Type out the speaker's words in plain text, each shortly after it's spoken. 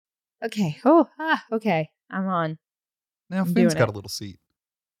Okay. Okay. I'm on. Now I'm Finn's doing got it. a little seat.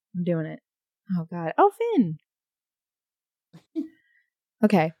 I'm doing it. Oh, God. Oh, Finn.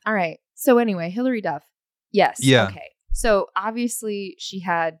 Okay. All right. So anyway, Hillary Duff. Yes. Yeah. Okay. So obviously she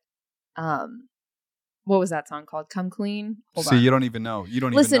had, what was that song called? Come Clean? Hold See, on. you don't even know. You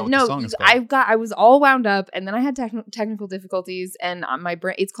don't Listen, even know what the no, song is called. I was all wound up and then I had technical difficulties and my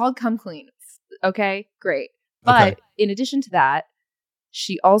brain, it's called Come Clean. Okay. Great. But in addition to that,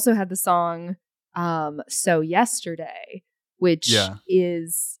 she also had the song, So Yesterday, which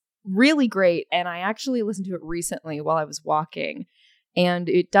is really great. And I actually listened to it recently while I was walking. And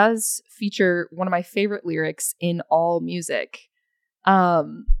it does feature one of my favorite lyrics in all music.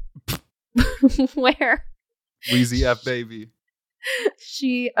 Where Wheezy F baby.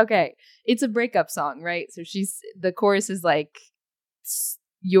 It's a breakup song, right? So the chorus is like,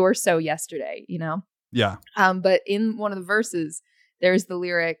 you're so yesterday, you know? Yeah. But in one of the verses, there's the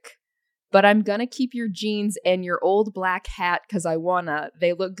lyric, but I'm gonna keep your jeans and your old black hat because I wanna.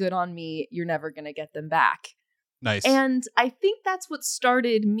 They look good on me. You're never gonna get them back. Nice. And I think that's what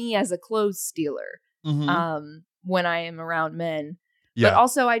started me as a clothes stealer. When I am around men. Yeah. But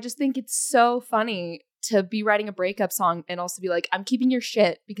also, I just think it's so funny to be writing a breakup song and also be like, I'm keeping your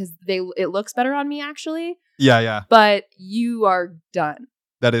shit because it looks better on me, actually. Yeah. But you are done.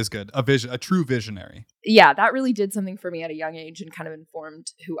 That is good. A true visionary. Yeah, that really did something for me at a young age and kind of informed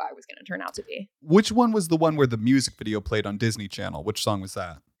who I was going to turn out to be. Which one was the one where the music video played on Disney Channel? Which song was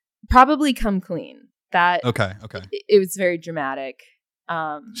that? Probably Come Clean. That Okay. It was very dramatic.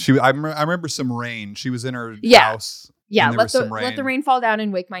 I remember some rain. She was in her house. Yeah, let the rain fall down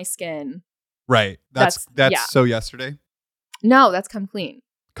and wake my skin. Right. That's So Yesterday? No, that's Come Clean.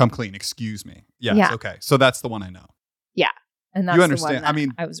 Come Clean, excuse me. Yes, yeah. Okay. So that's the one I know. Yeah. And that's you understand. The one that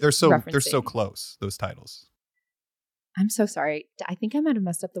I mean, they're so close, those titles. I'm so sorry. I think I might have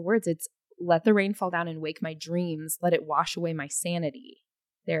messed up the words. It's let the rain fall down and wake my dreams. Let it wash away my sanity.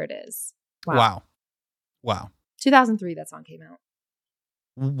 There it is. Wow. 2003, that song came out.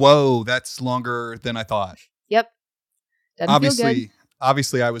 Whoa, that's longer than I thought. Yep. Doesn't feel good.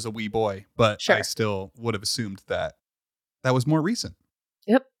 Obviously, I was a wee boy, but sure. I still would have assumed that was more recent.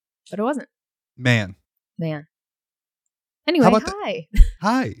 Yep, but it wasn't. Man. Anyway, hi.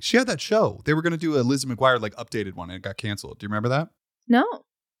 Hi. She had that show. They were going to do a Lizzie McGuire updated one, and it got canceled. Do you remember that? No,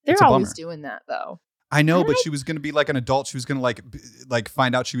 they're always doing that though. I know, but she was going to be like an adult. She was going to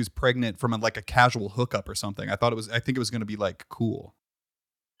find out she was pregnant from a casual hookup or something. I think it was going to be cool.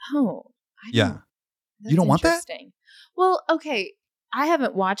 Oh, yeah. You don't want that? Well, okay. I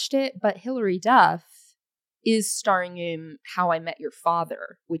haven't watched it, but Hillary Duff is starring in How I Met Your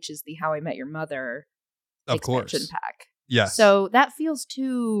Father, which is the How I Met Your Mother expansion pack. Yes. So that feels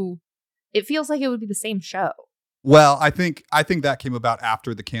it feels like it would be the same show. Well, I think that came about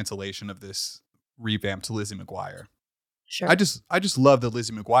after the cancellation of this revamped Lizzie McGuire. Sure. I just love the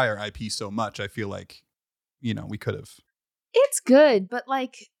Lizzie McGuire IP so much. I feel like, we could have. It's good, but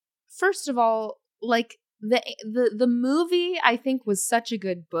first of all, the movie I think was such a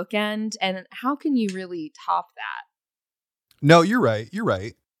good bookend, and how can you really top that? No, you're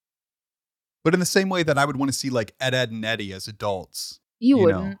right. But in the same way that I would want to see Ed, Edd and Eddy as adults. You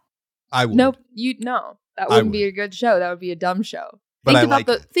wouldn't. I would. Nope. That wouldn't be a good show. That would be a dumb show. But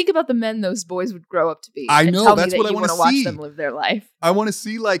think about the men those boys would grow up to be. I know, that's what I want to watch them live their life. I want to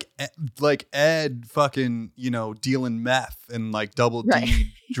see Ed fucking, dealing meth and double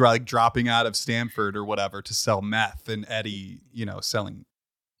D dropping out of Stanford or whatever to sell meth, and Eddie, selling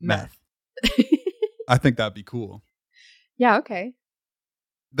meth. I think that'd be cool. Yeah, okay.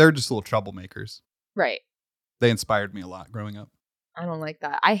 They're just little troublemakers. Right. They inspired me a lot growing up. I don't like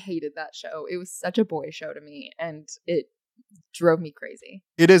that. I hated that show. It was such a boy show to me, and it drove me crazy.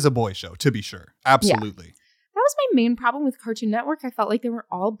 It is a boy show, to be sure. Absolutely. Yeah. That was my main problem with Cartoon Network. I felt like they were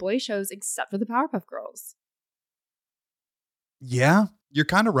all boy shows except for the Powerpuff Girls. Yeah, you're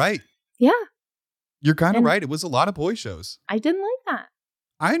kind of right. Yeah. You're kind of right. It was a lot of boy shows. I didn't like that.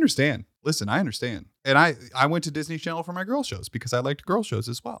 I understand. Listen, I understand. And I went to Disney Channel for my girl shows because I liked girl shows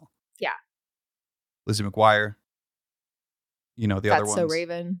as well. Yeah. Lizzie McGuire. The other ones. That's So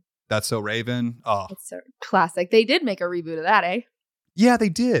Raven. That's So Raven. Oh. It's so classic. They did make a reboot of that, eh? Yeah, they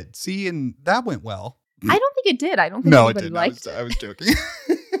did. See, and that went well. I don't think it did. I don't think anybody liked it. I was joking.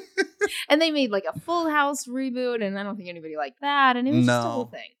 And they made a Full House reboot, and I don't think anybody liked that. And it was just a whole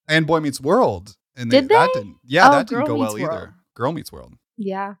thing. And Boy Meets World. And did they? That didn't go well World. either. Girl Meets World.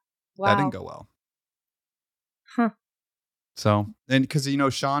 Yeah. Wow. That didn't go well. Huh. So, and because,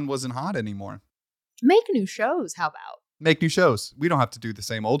 Sean wasn't hot anymore. Make new shows. How about? Make new shows. We don't have to do the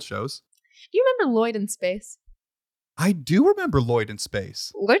same old shows. Do you remember Lloyd in Space? I do remember Lloyd in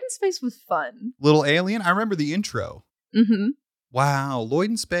Space. Lloyd in Space was fun. Little Alien. I remember the intro. Mm-hmm. Wow,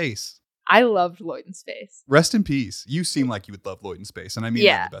 Lloyd in Space. I loved Lloyd in Space. Rest in peace. You seem like you would love Lloyd in Space, and I mean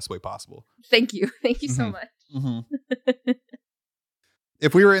that in the best way possible. Thank you. Thank you so much. Mm-hmm.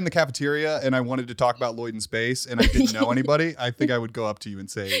 If we were in the cafeteria and I wanted to talk about Lloyd in Space and I didn't know anybody, I think I would go up to you and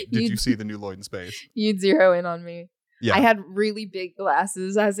say, did you see the new Lloyd in Space? You'd zero in on me. Yeah. I had really big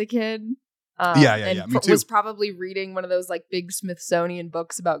glasses as a kid. Yeah. Me too. Was probably reading one of those like big Smithsonian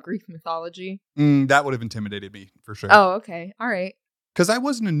books about Greek mythology. That would have intimidated me for sure. Oh, okay. All right. Because I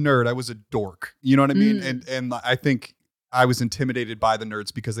wasn't a nerd. I was a dork. You know what I mean? And I think I was intimidated by the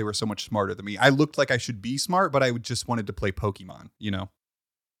nerds because they were so much smarter than me. I looked like I should be smart, but I just wanted to play Pokemon, you know?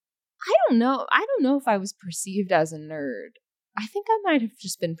 I don't know. I don't know if I was perceived as a nerd. I think I might have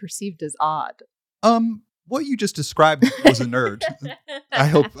just been perceived as odd. What you just described was a nerd. I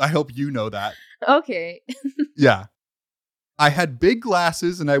hope you know that. Okay. Yeah. I had big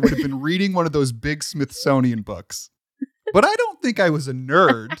glasses and I would have been reading one of those big Smithsonian books. But I don't think I was a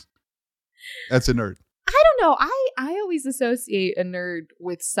nerd. That's a nerd. I don't know. I always associate a nerd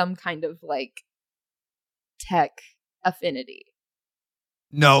with some kind of like tech affinity.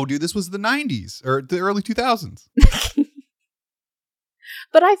 No, dude, this was the 90s or the early 2000s.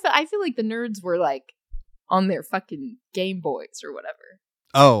 But I feel like the nerds were like on their fucking Game Boys or whatever.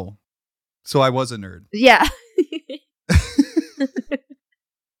 Oh, so I was a nerd. Yeah.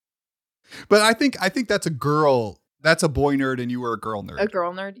 But I think that's a girl. That's a boy nerd, and you were a girl nerd. A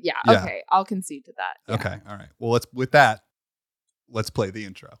girl nerd? Yeah. Yeah. Okay. I'll concede to that. Yeah. Okay. All right. Well, let's play the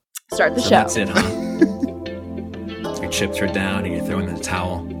intro. Start the show. That's it, huh? Your chips are down and you're throwing in the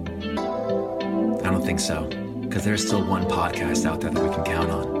towel. I don't think so, because there's still one podcast out there that we can count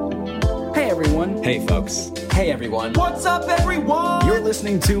on. Hey everyone. Hey folks. Hey everyone. What's up, everyone? You're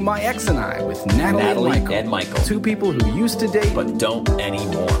listening to My Ex and I with Natalie and Michael. Two people who used to date But don't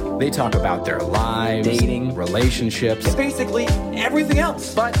anymore. They talk about their lives, Dating, relationships, And basically everything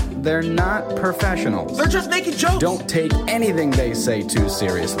else. but they're not professionals. They're just making jokes. Don't take anything they say too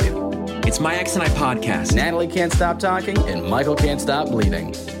seriously. It's My Ex and I podcast. Natalie can't stop talking and Michael can't stop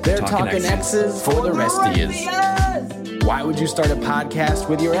bleeding. They're talking exes for the rest of yous. Why would you start a podcast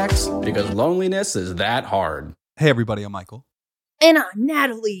with your ex? Because loneliness is that hard. Hey, everybody, I'm Michael. And I'm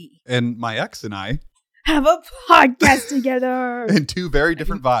Natalie. And my ex and I Have a podcast together. in two very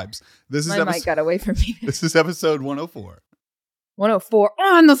different vibes. This is My mic got away from me. This is episode 104. 104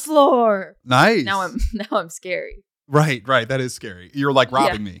 on the floor. Nice. Now I'm scary. Right. That is scary. You're like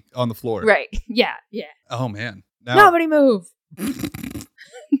robbing me on the floor. Right. Yeah. Oh, man. Now, Nobody move.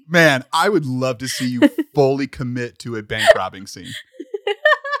 man, I would love to see you fully commit to a bank robbing scene.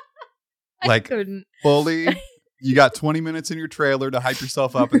 Like, Couldn't. fully, you got 20 minutes in your trailer to hype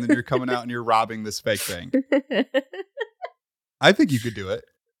yourself up, and then you're coming out and you're robbing this fake bank. I think you could do it.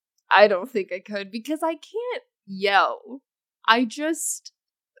 I don't think I could because I can't yell. I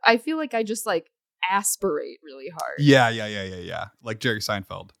feel like I just like aspirate really hard. Yeah. Like Jerry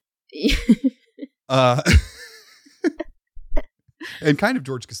Seinfeld. And kind of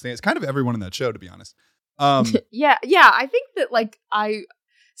George Costanza. Kind of everyone in that show, to be honest. Yeah. I think that like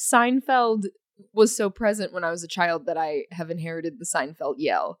Seinfeld was so present when I was a child that I have inherited the Seinfeld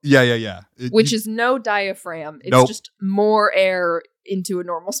yell. Yeah. Which is no diaphragm. It's Nope. just more air into a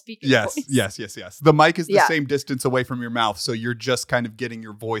normal speaking voice. Yes. The mic is the same distance away from your mouth, so you're just kind of getting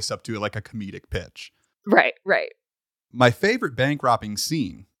your voice up to like a comedic pitch. Right. My favorite bank robbing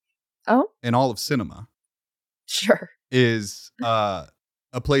scene in all of cinema Sure. is A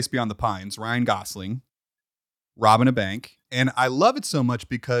Place Beyond the Pines, Ryan Gosling robbing a bank. And I love it so much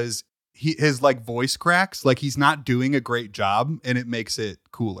because his like voice cracks, like he's not doing a great job, and it makes it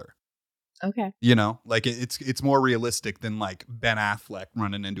cooler. Okay. You know, like it's more realistic than like Ben Affleck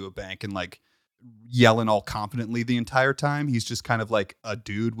running into a bank and like yelling all confidently the entire time. He's just kind of like a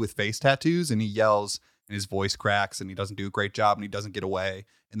dude with face tattoos, and he yells and his voice cracks and he doesn't do a great job and he doesn't get away.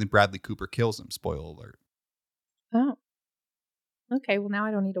 And then Bradley Cooper kills him. Spoiler alert. Oh. Okay. Well, now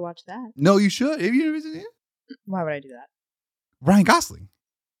I don't need to watch that. No, you should. Why would I do that? Ryan Gosling.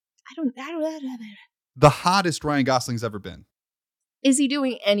 I don't. The hottest Ryan Gosling's ever been. Is he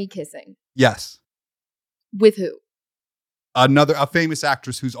doing any kissing? Yes. With who? A famous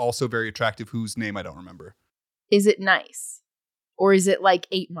actress who's also very attractive, whose name I don't remember. Is it nice? Or is it like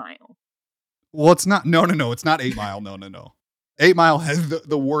 8 Mile? Well, it's not. No. It's not 8 Mile. No. 8 Mile has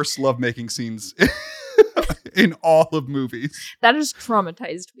the worst lovemaking scenes in all of movies. That has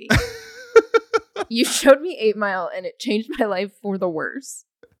traumatized me. You showed me 8 Mile and it changed my life for the worse.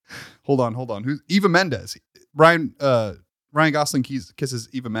 Hold on. Who's Eva Mendes? Ryan Gosling kisses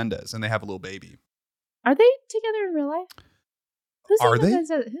Eva Mendes and they have a little baby. Are they together in real life? Are they? Who's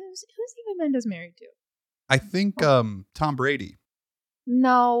Eva Mendes married to? I think Tom Brady.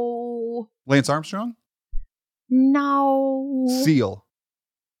 No. Lance Armstrong? No. Seal.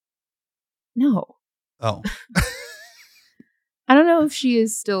 No. Oh. I don't know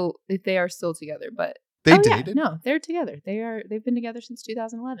if they are still together, but They dated? Yeah, no, they're together. They've been together since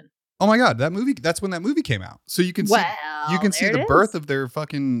 2011. Oh my God, that's when that movie came out. So you can see the birth of their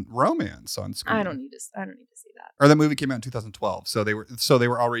fucking romance on screen. I don't need to see that. Or that movie came out in 2012. So they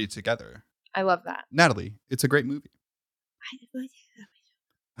were already together. I love that. Natalie, it's a great movie.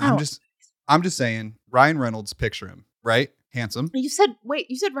 Oh. I'm just saying, Ryan Reynolds, picture him, right? Handsome. You said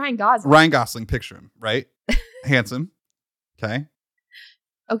Ryan Gosling. Ryan Gosling, picture him, right? Handsome. Okay.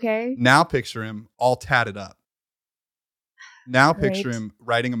 Okay. Now picture him all tatted up. Now picture Right. him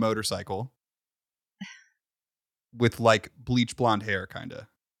riding a motorcycle with like bleach blonde hair, kind of.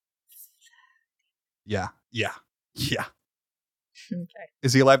 Yeah. Okay.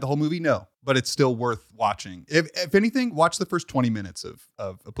 Is he alive the whole movie? No, but it's still worth watching. If anything, watch the first 20 minutes of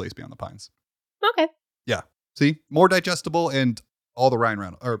A Place Beyond the Pines. Okay. Yeah. See, more digestible and all the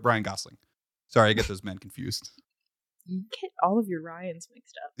Ryan Gosling. Sorry, I get those men confused. You get all of your Ryans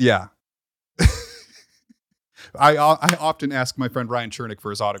mixed up. Yeah. I often ask my friend Ryan Chernick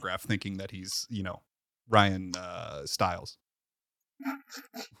for his autograph, thinking that he's, Ryan Stiles.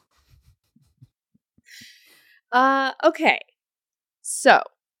 Okay. So,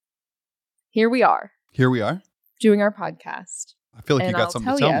 here we are. Here we are. Doing our podcast. I feel like And you got I'll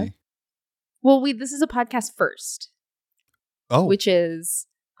something to tell tell ya. me. Well, this is a podcast first, Oh. which is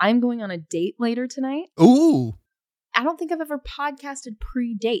I'm going on a date later tonight. Ooh. I don't think I've ever podcasted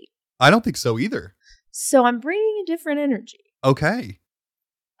pre-date. I don't think so either. So I'm bringing a different energy. Okay.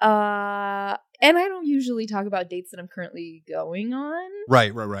 And I don't usually talk about dates that I'm currently going on.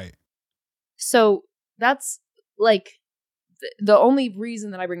 Right. So that's like the only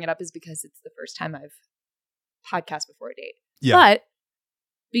reason that I bring it up is because it's the first time I've podcast before a date. Yeah. But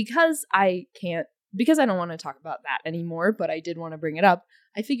because I don't want to talk about that anymore, but I did want to bring it up,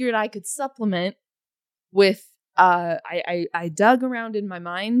 I figured I could supplement with I dug around in my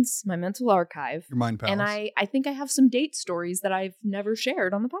mental archive. Your mind palace. And I think I have some date stories that I've never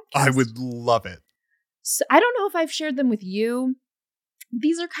shared on the podcast. I would love it. So I don't know if I've shared them with you.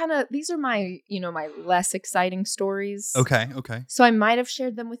 These are my, my less exciting stories. Okay. So I might have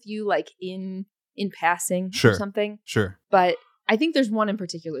shared them with you like in passing Sure. or something. Sure. But I think there's one in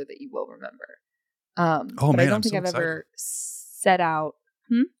particular that you will remember. But I don't think I've ever set out.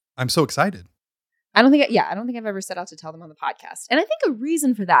 I'm so excited. I don't think I've ever set out to tell them on the podcast. And I think a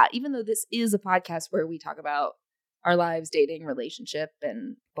reason for that, even though this is a podcast where we talk about our lives, dating, relationship,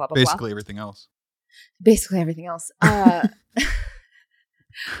 and blah, blah, Basically blah. everything else. Basically everything else. I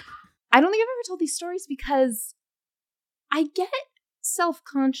don't think I've ever told these stories because I get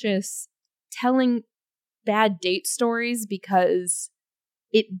self-conscious telling bad date stories because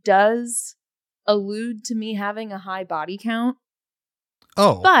it does allude to me having a high body count.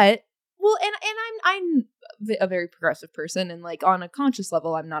 Oh. But and I'm a very progressive person, and like on a conscious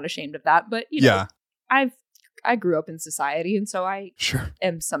level, I'm not ashamed of that. But yeah. I grew up in society, and so I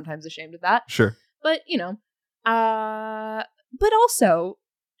am sometimes ashamed of that. Sure. But but also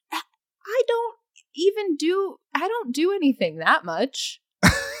I don't do anything that much.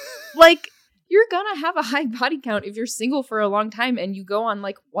 Like, you're gonna have a high body count if you're single for a long time and you go on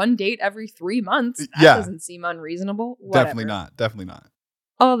like one date every 3 months. That doesn't seem unreasonable. Whatever. Definitely not.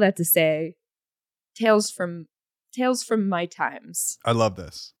 All that to say, tales from my times. I love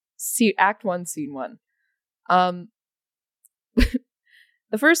this. Act 1, Scene 1.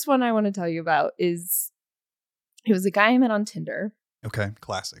 The first one I want to tell you about is it was a guy I met on Tinder. Okay,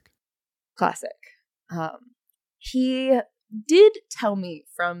 classic. He did tell me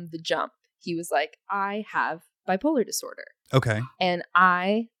from the jump. He was like, I have bipolar disorder. Okay. And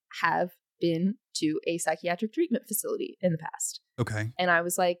I have been to a psychiatric treatment facility in the past. Okay. And I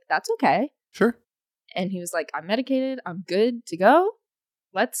was like, that's okay. Sure. And he was like, I'm medicated. I'm good to go.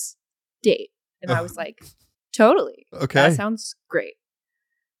 Let's date. And I was like, totally. Okay. That sounds great.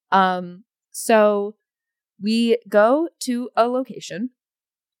 So we go to a location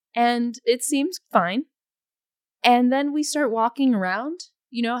and it seems fine. And then we start walking around.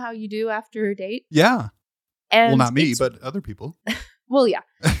 You know how you do after a date? Yeah. And well, not me, but other people. Well, yeah.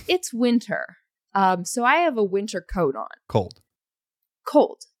 It's winter. So I have a winter coat on. Cold.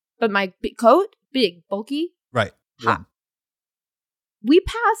 But my coat, big, bulky. Right. Hot. We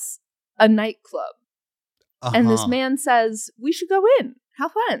pass a nightclub. Uh-huh. And this man says, we should go in.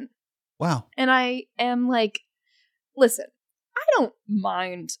 Have fun. Wow. And I am like, listen, I don't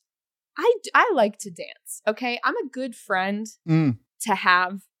mind I like to dance. Okay. I'm a good friend to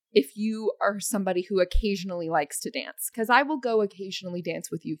have if you are somebody who occasionally likes to dance, because I will go occasionally dance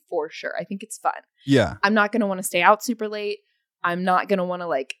with you for sure. I think it's fun. Yeah. I'm not going to want to stay out super late. I'm not going to want to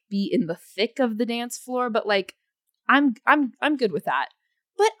like be in the thick of the dance floor, but like I'm good with that.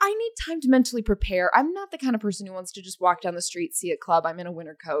 But I need time to mentally prepare. I'm not the kind of person who wants to just walk down the street, see a club, I'm in a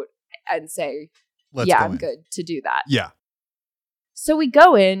winter coat and say, I'm good to do that. Yeah. So we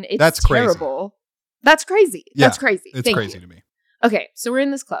go in. It's terrible. Crazy. That's crazy. Yeah, That's crazy. It's crazy to me. Okay, so we're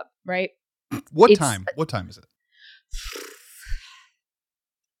in this club, right? What time? What time is it?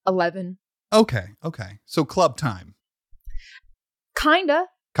 11. Okay. So club time. Kinda.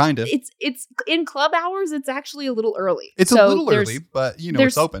 It's in club hours. It's actually a little early. It's a little early, but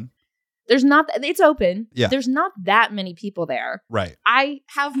it's open. It's open. Yeah. There's not that many people there. Right. I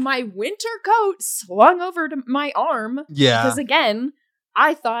have my winter coat swung over to my arm. Yeah. Because again,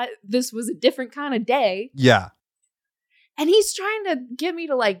 I thought this was a different kind of day. Yeah. And he's trying to get me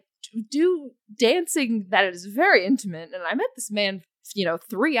to like do dancing that is very intimate. And I met this man,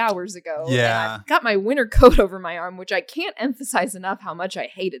 3 hours ago. Yeah. And I got my winter coat over my arm, which I can't emphasize enough how much I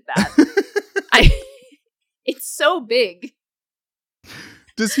hated that. It's so big.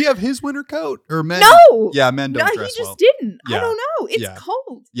 Does he have his winter coat or men? No. Yeah, men don't dress well. He just didn't. Yeah. I don't know. It's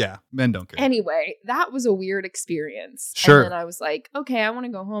cold. Yeah, men don't care. Anyway, that was a weird experience. Sure. And then I was like, okay, I want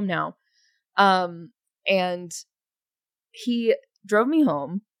to go home now. And he drove me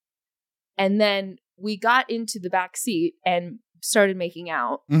home. And then we got into the back seat and started making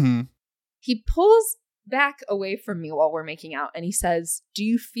out. Mm-hmm. He pulls back away from me while we're making out. And he says, "Do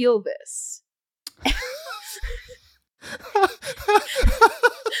you feel this?"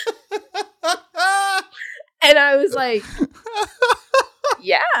 And I was like,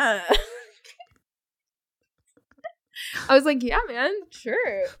 yeah. I was like, yeah, man,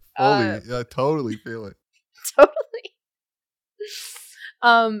 sure. I totally feel it. Totally.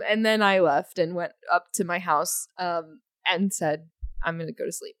 And then I left and went up to my house and said, I'm going to go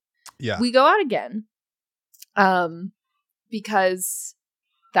to sleep. Yeah. We go out again because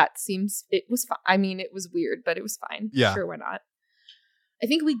it was fine. I mean, it was weird, but it was fine. Yeah. Sure, why not? I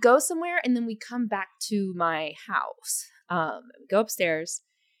think we go somewhere and then we come back to my house. We go upstairs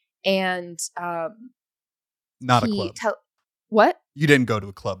and not a club. What? You didn't go to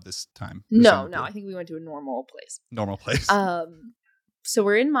a club this time? No. I think we went to a normal place. Normal place. So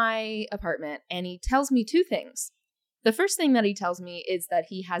we're in my apartment and he tells me two things. The first thing that he tells me is that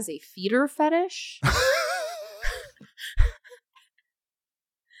he has a feeder fetish.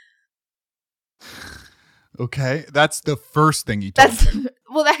 Okay, that's the first thing he told me.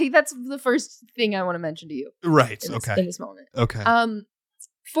 That's the first thing I want to mention to you. Right. In this moment. Okay.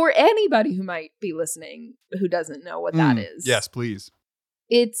 For anybody who might be listening who doesn't know what that is. Yes, please.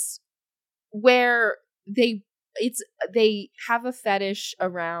 It's where they have a fetish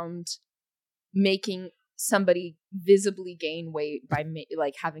around making somebody visibly gain weight by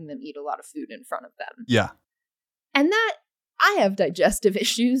having them eat a lot of food in front of them. Yeah. And that I have digestive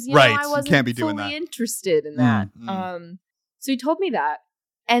issues. Right. I wasn't can't be doing fully that. interested in that. So he told me that.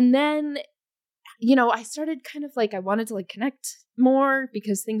 And then, I started kind of I wanted to connect more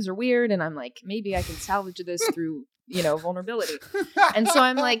because things are weird. And I'm like, maybe I can salvage this through, vulnerability. And so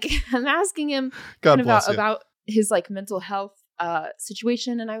I'm I'm asking him about his mental health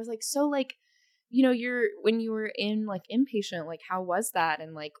situation. And I was like, so when you were in inpatient, how was that?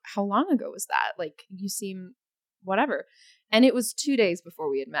 And how long ago was that? You seem whatever. And it was 2 days before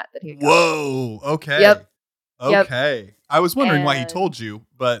we had met that he had Whoa. Okay. Yep. Okay. I was wondering why he told you,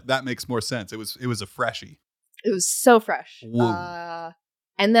 but that makes more sense. It was a freshie. It was so fresh. Whoa.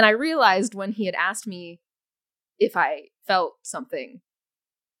 And then I realized when he had asked me if I felt something,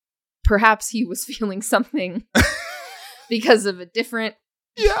 perhaps he was feeling something because of a different.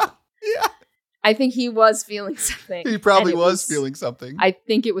 Yeah. I think he was feeling something. He probably was feeling something. I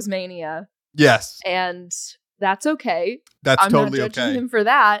think it was mania. Yes. And that's okay. That's totally okay. I'm not judging him for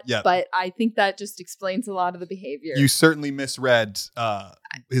that, yep. But I think that just explains a lot of the behavior. You certainly misread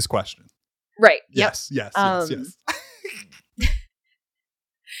his question. Right. Yes. Yep. Yes.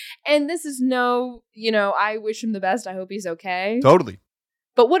 And this is I wish him the best. I hope he's okay. Totally.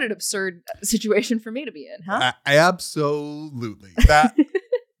 But what an absurd situation for me to be in, huh? Absolutely. That.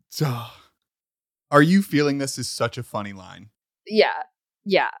 Are you feeling this is such a funny line? Yeah.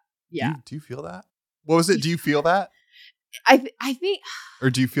 Do you feel that? What was it? Do you feel that? I think.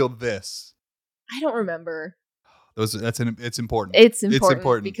 Or do you feel this? I don't remember. It's important. It's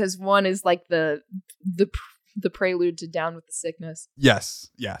important because one is the prelude to Down with the Sickness.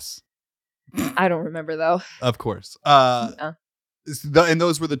 Yes. I don't remember though. Of course. Yeah. And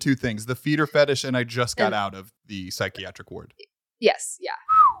those were the two things: the feeder fetish, and I just got out of the psychiatric ward. Yes, yeah.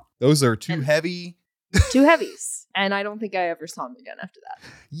 Those are too heavy. Two heavies. And I don't think I ever saw him again after that.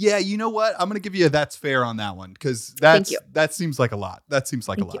 Yeah, you know what? I'm going to give you a that's fair on that one, because that seems like a lot. That seems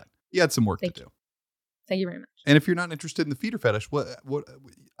like a lot. You had some work to do. Thank you very much. And if you're not interested in the feeder fetish, what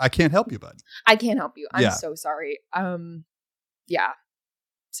I can't help you, bud. I can't help you. I'm so sorry. Yeah.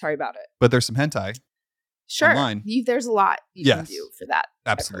 Sorry about it. But there's some hentai. Sure. Online. There's a lot you can do for that.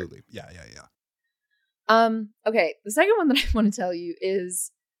 Absolutely. Yeah. Okay. The second one that I want to tell you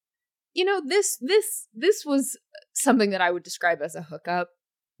is, this was something that I would describe as a hookup.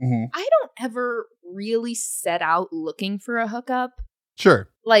 Mm-hmm. I don't ever really set out looking for a hookup. Sure.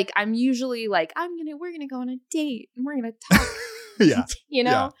 Like, I'm usually like, we're gonna go on a date and we're gonna talk.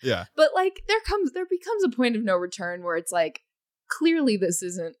 Yeah. Yeah. But like, there becomes a point of no return where it's like, clearly this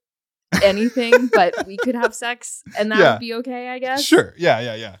isn't anything, but we could have sex and that would be okay, I guess. Sure.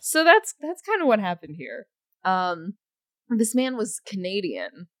 Yeah. So that's kind of what happened here. This man was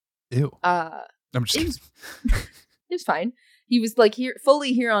Canadian. Ew. I'm just kidding. It's fine. He was like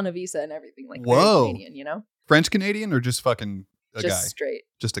fully here on a visa and everything, like whoa, Canadian, French Canadian or just fucking a guy? Straight.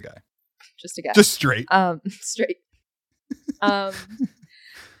 Just a guy. Just a guy. Just straight. Straight.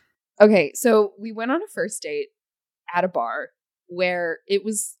 Okay, so we went on a first date at a bar where it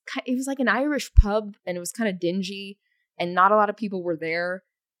was like an Irish pub, and it was kind of dingy and not a lot of people were there,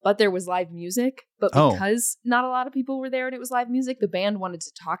 but there was live music. But because not a lot of people were there and it was live music, the band wanted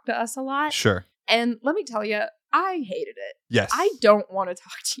to talk to us a lot. Sure. And let me tell you, I hated it. Yes. I don't want to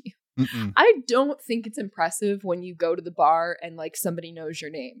talk to you. Mm-mm. I don't think it's impressive when you go to the bar and like somebody knows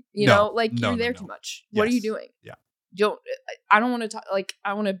your name. You're there too much. Yes. What are you doing? Yeah. I don't want to talk. Like,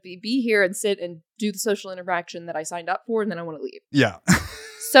 I want to be here and sit and do the social interaction that I signed up for, and then I want to leave. Yeah.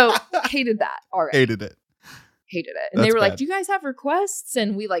 So hated that already. Hated it. And they were like, "Do you guys have requests?"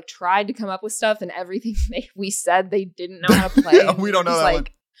 And we like tried to come up with stuff, and everything we said they didn't know how to play. Yeah, we don't know that one.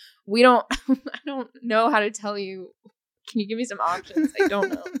 We don't. I don't know how to tell you. Can you give me some options? I don't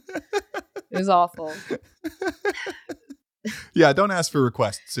know. It was awful. Yeah, don't ask for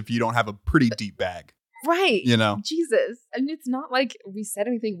requests if you don't have a pretty deep bag. Right. Jesus. And it's not like we said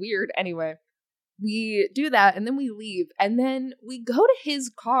anything weird. Anyway, we do that and then we leave. And then we go to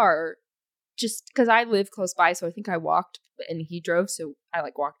his car just because I live close by. So I think I walked and he drove. So I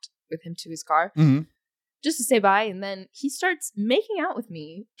walked with him to his car just to say bye. And then he starts making out with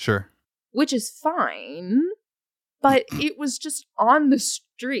me. Sure. Which is fine. But it was just on the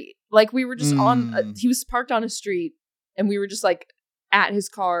street. Like we were just he was parked on a street and we were just like at his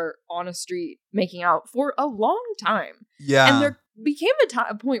car on a street making out for a long time. Yeah. And there became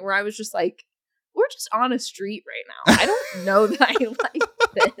a point where I was just like, we're just on a street right now. I don't know that I like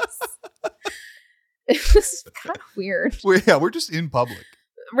this. It was kind of weird. We're just in public.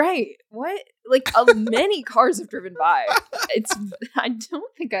 Right. What? Like many cars have driven by. I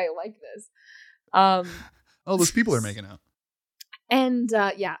don't think I like this. Those people are making out. And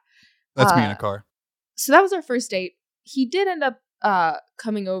yeah. That's me in a car. So that was our first date. He did end up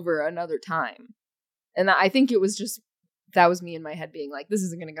coming over another time. And I think it was just, that was me in my head being like, this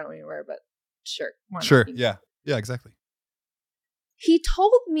isn't going to go anywhere, but sure. Sure. Yeah. Yeah, exactly. He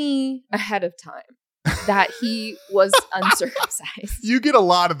told me ahead of time that he was uncircumcised. You get a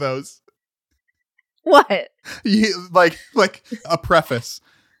lot of those. What? Like a preface.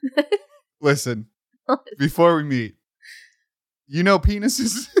 Listen, before we meet,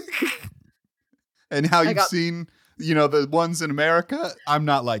 penises and how you've seen, the ones in America. I'm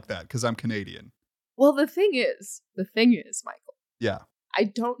not like that because I'm Canadian. Well, the thing is, Michael. Yeah. I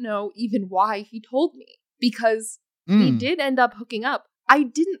don't know even why he told me because we did end up hooking up. I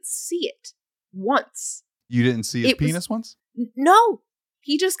didn't see it once. You didn't see his penis once? No.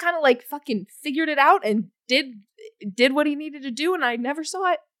 He just kind of fucking figured it out and did what he needed to do, and I never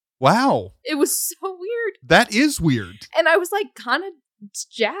saw it. Wow. It was so weird. That is weird. And I was kind of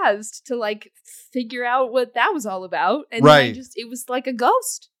jazzed to figure out what that was all about. And right. then it was like a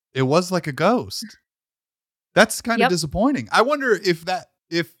ghost. It was like a ghost. That's kind of disappointing. I wonder if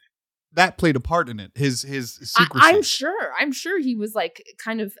that played a part in it. His secrecy. I'm sure he was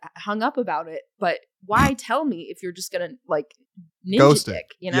kind of hung up about it, but why tell me if you're just gonna ninja ghost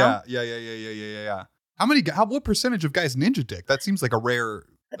dick, Yeah. What percentage of guys ninja dick? That seems like a rare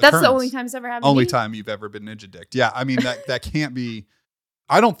That's occurrence. The only time it's ever happened. Only time you've ever been ninja dicked. Yeah, I mean that can't be.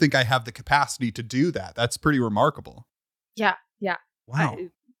 I don't think I have the capacity to do that. That's pretty remarkable. Yeah. Wow.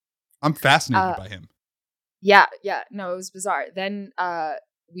 I'm fascinated by him. Yeah. No, it was bizarre. Then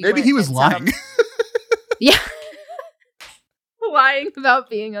maybe he was lying. Lying about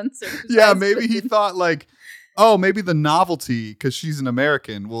being uncircumcised. Yeah, maybe he thought oh, maybe the novelty, because she's an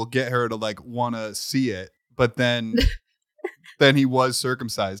American, will get her to like want to see it. But then he was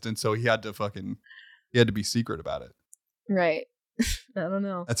circumcised. And so he had to be secret about it. Right. I don't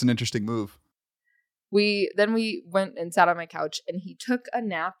know. That's an interesting move. We went and sat on my couch, and he took a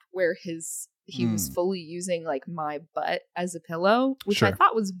nap where he was fully using like my butt as a pillow, which I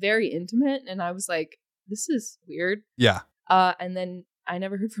thought was very intimate. And I was like, this is weird. Yeah. And then I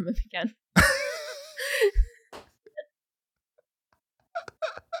never heard from him again.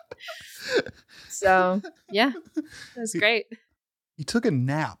 So yeah, that's great. He took a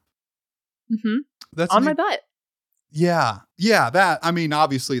nap. Mm-hmm. That's on my butt. Yeah. That, I mean,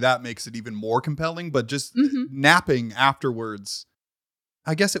 obviously that makes it even more compelling, but just napping afterwards.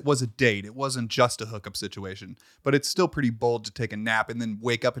 I guess it was a date. It wasn't just a hookup situation, but it's still pretty bold to take a nap and then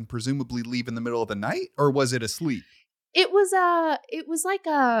wake up and presumably leave in the middle of the night, or was it asleep? It was like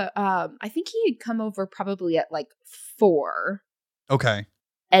I think he had come over probably at like 4. Okay.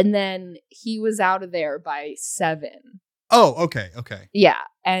 And then he was out of there by 7. Oh, okay. Yeah.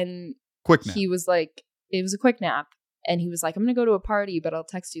 And quick nap. He was like, it was a quick nap. And he was like, I'm going to go to a party, but I'll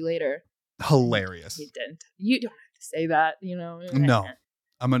text you later. Hilarious. He didn't. You don't have to say that, you know. No.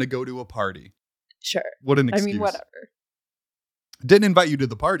 I'm going to go to a party. Sure. What an excuse. I mean, whatever. Didn't invite you to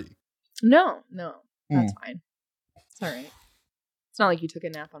the party. No. That's fine. It's all right. It's not like you took a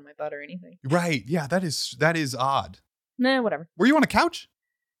nap on my butt or anything. Right. Yeah, that is odd. Nah, whatever. Were you on a couch?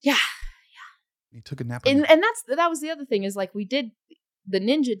 Yeah. He took a nap. And that was the other thing is like we did, the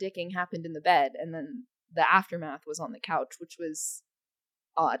ninja dicking happened in the bed, and then the aftermath was on the couch, which was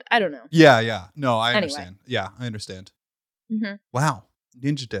odd. I don't know. Yeah. No, I understand. Yeah, I understand. Mm-hmm. Wow.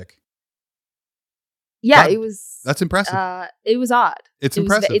 Ninja dick. Yeah, that's impressive. It was odd. It's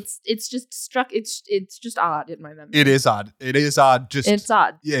impressive. It's just odd in my memory. It is odd. It's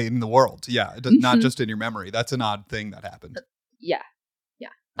odd. Yeah, in the world. Yeah, not just in your memory. That's an odd thing that happened. Yeah.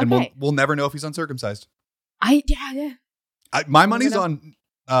 And okay. we'll never know if he's uncircumcised. Yeah. My money's on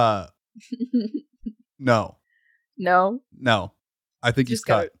no. I think he's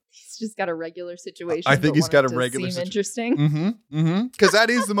cut. He's just got a regular situation. I think he's got a regular situation. Interesting. Because that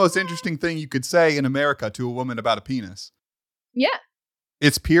is the most interesting thing you could say in America to a woman about a penis. Yeah.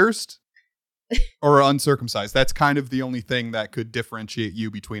 It's pierced or uncircumcised. That's kind of the only thing that could differentiate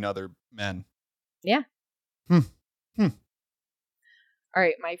you between other men. Yeah. All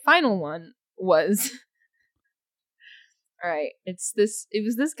right. My final one was. All right. It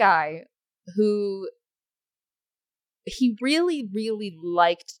was this guy who. He really, really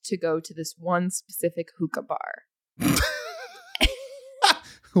liked to go to this one specific hookah bar.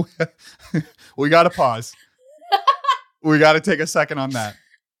 We got to pause. We got to take a second on that.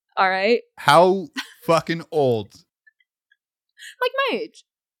 All right. How fucking old? Like my age.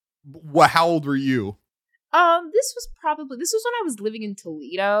 How old were you? This was when I was living in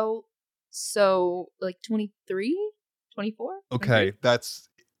Toledo. So like 23, 24. Okay.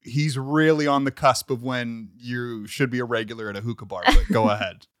 He's really on the cusp of when you should be a regular at a hookah bar, but go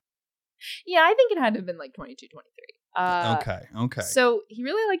ahead. Yeah, I think it had to have been like 22, 23. Okay. So he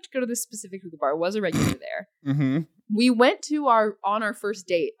really liked to go to this specific hookah bar, was a regular there. Mm-hmm. We went on our first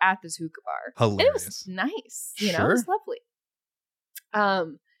date at this hookah bar. Hilarious. And it was nice. You know, it was lovely.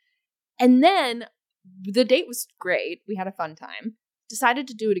 And then the date was great. We had a fun time. Decided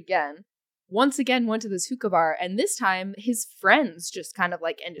to do it again. Once again went to this hookah bar, and this time his friends just kind of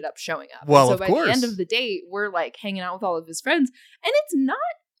like ended up showing up. Well, so of by course. the end of the date, we're like hanging out with all of his friends, and it's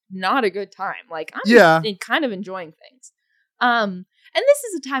not a good time. Like I'm kind of enjoying things. And this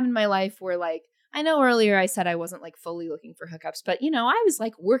is a time in my life where like I know earlier I said I wasn't like fully looking for hookups, but you know, I was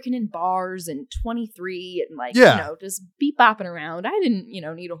like working in bars and 23 and like you know, just beep bopping around. I didn't,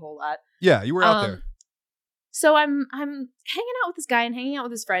 need a whole lot. Yeah, you were out there. So I'm hanging out with this guy and hanging out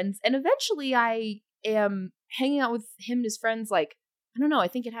with his friends, and eventually I am hanging out with him and his friends like, I don't know, I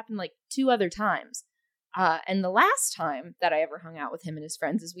think it happened like 2 other times. And the last time that I ever hung out with him and his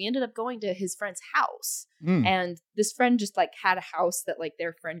friends is we ended up going to his friend's house. And this friend just like had a house that like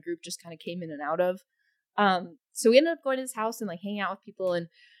their friend group just kind of came in and out of. So we ended up going to his house and like hanging out with people, and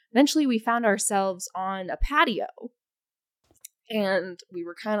eventually we found ourselves on a patio. And we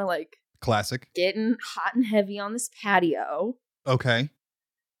were kind of like classic getting hot and heavy on this patio. Okay.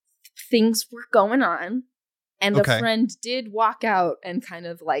 Things were going on. And a friend did walk out and kind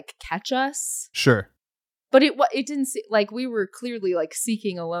of like catch us. Sure. But it didn't seem like we were clearly like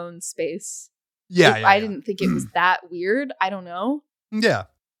seeking alone space. Yeah. I didn't think it was that weird. I don't know. Yeah.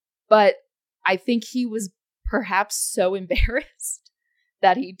 But I think he was perhaps so embarrassed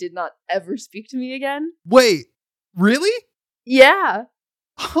that he did not ever speak to me again. Wait, really? Yeah.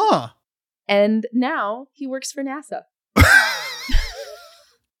 Huh. And now he works for NASA.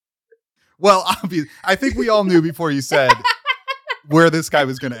 Well, I think we all knew before you said where this guy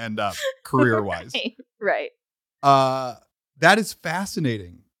was going to end up career-wise. Right. That is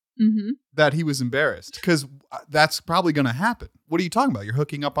fascinating that he was embarrassed, because that's probably going to happen. What are you talking about? You're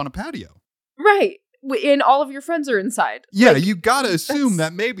hooking up on a patio. Right. And all of your friends are inside. Yeah, you got to assume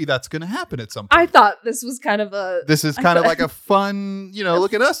that maybe that's going to happen at some point. I thought this was kind of a... This is kind of like a fun,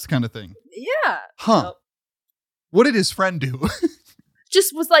 look at us kind of thing. Yeah. Huh. Nope. What did his friend do?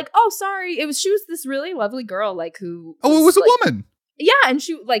 Just was like, oh, sorry. She was this really lovely girl, like, who... Oh, it was a woman. Yeah, and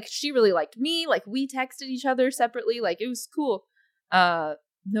she really liked me. Like, we texted each other separately. Like, it was cool.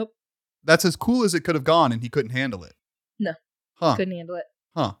 Nope. That's as cool as it could have gone, and he couldn't handle it. No. Huh. Couldn't handle it.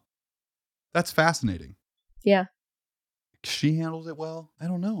 Huh. That's fascinating. Yeah. She handled it well? I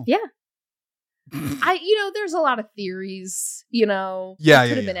don't know. Yeah. There's a lot of theories, Yeah, it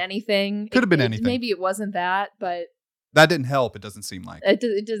could have been anything. Could have been anything. Maybe it wasn't that, but... That didn't help, it doesn't seem like.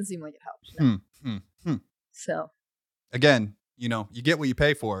 It doesn't seem like it helped. No. So... Again, you get what you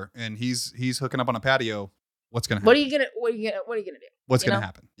pay for, and he's hooking up on a patio. What's going to happen? What are you gonna do? What's going to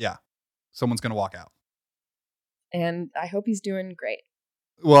happen? Yeah. Someone's going to walk out. And I hope he's doing great.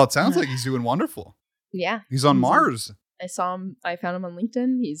 Well, it sounds like he's doing wonderful. Yeah. He's on Mars. I saw him. I found him on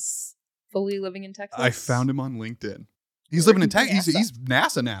LinkedIn. He's fully living in Texas. I found him on LinkedIn. He's living in Texas. He's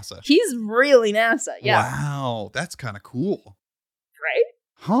NASA. He's really NASA. Yeah. Wow. That's kind of cool. Right?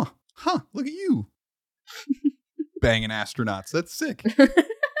 Huh. Look at you. Banging astronauts. That's sick.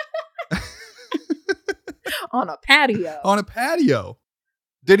 On a patio. On a patio.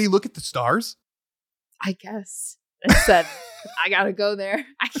 Did he look at the stars? I guess. I said, I gotta go there.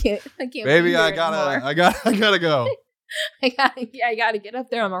 I can't. Baby, I gotta go. I gotta get up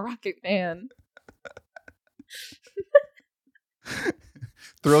there. I'm a Rocket fan.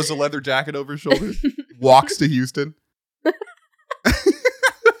 Throws a leather jacket over his shoulder. Walks to Houston.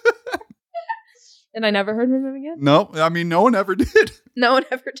 And I never heard from him again? No, I mean, no one ever did. No one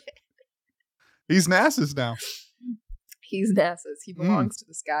ever did. He's NASA's now. He's NASA's. He belongs to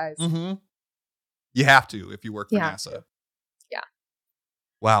the skies. Mm-hmm. You have to if you work for NASA. Yeah.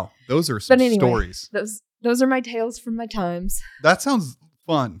 Wow. Those are some stories. Those are my tales from my times. That sounds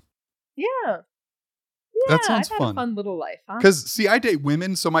fun. Yeah. That sounds I've fun. had a fun little life, huh? Because, see, I date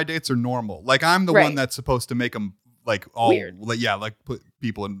women, so my dates are normal. Like, I'm the one that's supposed to make them, like, all... Weird. Like, put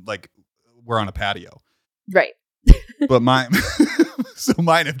people in, like, we're on a patio. Right. But mine... so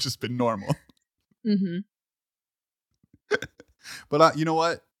mine have just been normal. Mm-hmm. But you know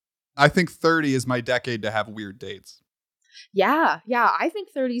what? I think 30 is my decade to have weird dates. Yeah. I think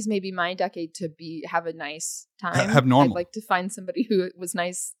 30 is maybe my decade to have a nice time. Have normal. I'd like to find somebody who was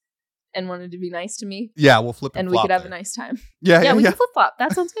nice and wanted to be nice to me. Yeah, we'll flip and flop. We could have there. a nice time. Yeah, we can flip flop.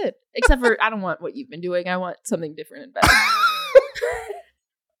 That sounds good. Except for I don't want what you've been doing. I want something different and better.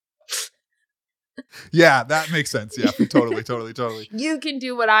 Yeah, that makes sense. Yeah, totally. You can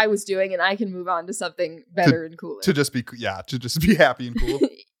do what I was doing, and I can move on to something better and cooler. To just be happy and cool.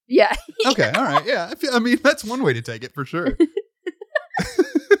 Yeah. Okay. All right. Yeah. I mean, that's one way to take it for sure.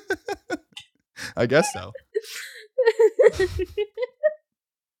 I guess so.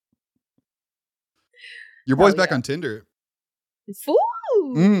 Your boy's back on Tinder.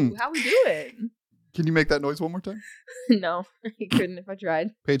 Ooh, how we doing? Can you make that noise one more time? No, I couldn't if I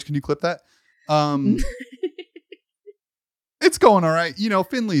tried. Paige, can you clip that? It's going all right.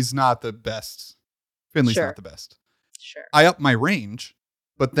 Finley's not the best. Not the best. Sure. I up my range,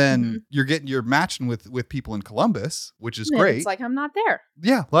 but then you're matching with people in Columbus, which is great. It's like I'm not there.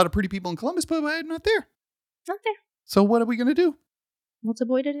 Yeah, a lot of pretty people in Columbus, but I'm not there. Not there. So what are we gonna do? What's a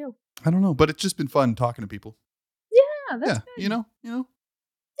boy to do? I don't know, but it's just been fun talking to people. Yeah, that's good. You know.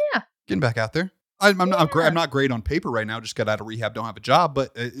 Yeah. Getting back out there. I'm not great on paper right now. Just got out of rehab, don't have a job,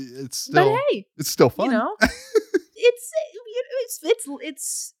 but it's still. But hey, it's still fun.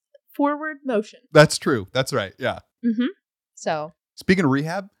 It's forward motion. That's true. That's right. Yeah. Mm-hmm. So speaking of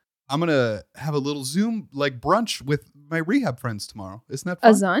rehab, I'm gonna have a little Zoom brunch with my rehab friends tomorrow. Isn't that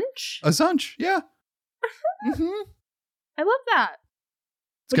fun? A zunch? Yeah. Mm-hmm. I love that.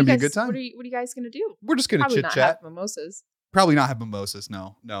 It's gonna be a good time. What are you guys gonna do? We're just gonna chit chat. Have mimosas. Probably not have mimosas.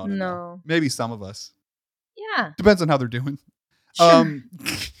 No. Maybe some of us. Yeah. Depends on how they're doing. Sure.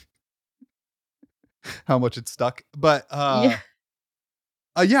 How much it's stuck. But yeah,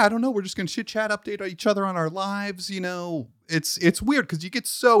 I don't know. We're just gonna chit chat, update each other on our lives. It's weird because you get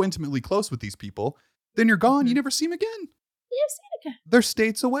so intimately close with these people, then you're gone. You never see them again. You see it again. They're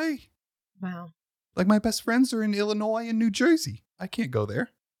states away. Wow. Like my best friends are in Illinois and New Jersey. I can't go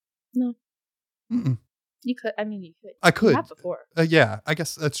there. No. Mm-mm. You could. I mean, you could. I could. You have before. Yeah, I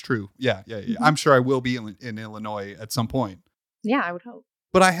guess that's true. Yeah. Mm-hmm. I'm sure I will be in Illinois at some point. Yeah, I would hope.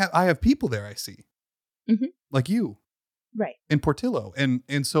 But I have people there I see. Mm-hmm. Like you. Right. In Portillo.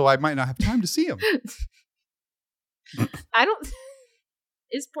 And so I might not have time to see them. I don't...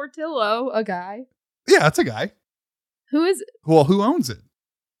 Is Portillo a guy? Yeah, it's a guy. Who is it? Well, who owns it?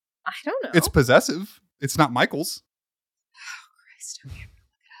 I don't know. It's Possessive. It's not Michael's. Oh, Christ. Okay, I'm gonna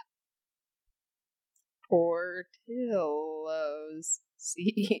look it up. Portillo's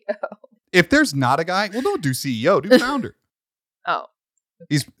CEO. If there's not a guy, well, don't do CEO. Do founder. Oh.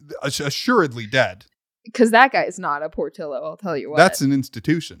 He's assuredly dead. Because that guy is not a Portillo, I'll tell you what. That's an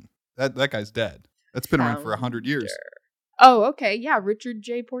institution. That guy's dead. That's been around for 100 years. Oh, okay. Yeah, Richard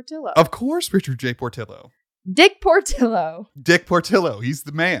J. Portillo. Of course, Richard J. Portillo. Dick Portillo. Dick Portillo. He's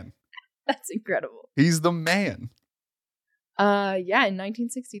the man. That's incredible. He's the man. Yeah, in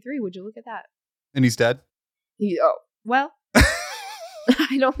 1963. Would you look at that? And he's dead? Well,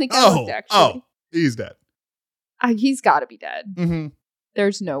 I don't think I looked, actually. Oh, he's dead. He's got to be dead. Mm-hmm.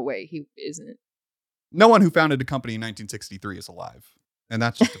 There's no way he isn't. No one who founded a company in 1963 is alive. And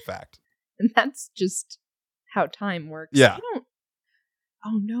that's just a fact. And that's just how time works. Yeah.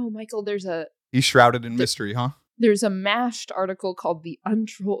 Oh no, Michael, He's shrouded in mystery, huh? There's a MAShed article called the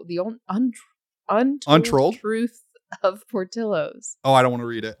Untold Untrolled? Truth of Portillo's. Oh, I don't want to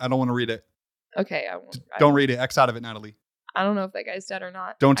read it. Okay, I won't. Don't read it. X out of it, Natalie. I don't know if that guy's dead or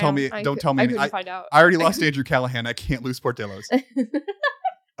not. Don't tell me. I couldn't find out. I already lost Andrew Callahan. I can't lose Portillo's.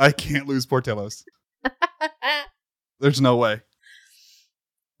 I can't lose Portillo's. There's no way.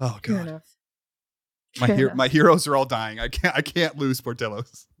 Oh Fair God. enough. My heroes are all dying. I can't lose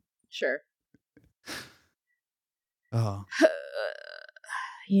Portillo's. Sure. Oh.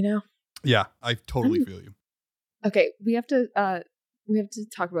 Yeah, I totally feel you. Okay, we have to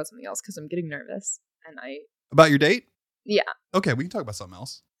talk about something else because I'm getting nervous and About your date? Yeah. Okay, we can talk about something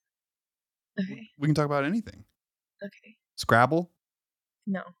else. Okay. We can talk about anything. Okay. Scrabble?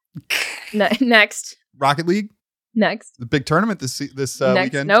 No. Next. Rocket League? Next. The big tournament this Next.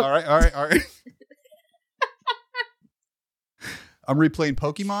 weekend. Nope. All right. I'm replaying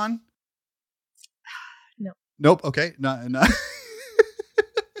Pokemon. No. Nope. Okay. No.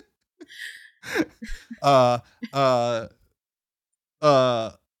 I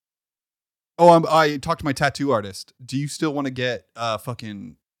talked to my tattoo artist. Do you still want to get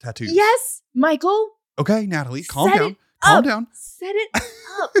fucking tattoos? Yes, Michael. Okay, Natalie, calm Set down. it Calm up. down. Set it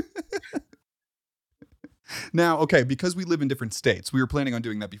up. Now, okay, because we live in different states, we were planning on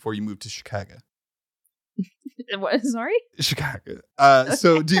doing that before you moved to Chicago. What? Sorry? Chicago.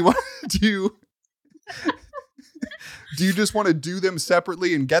 So do you just want to do them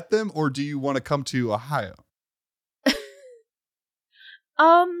separately and get them, or do you want to come to Ohio?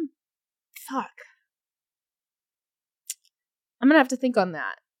 Fuck. I'm gonna have to think on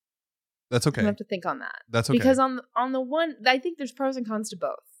that. That's okay. I'm gonna have to think on that. That's okay. Because on the one, I think there's pros and cons to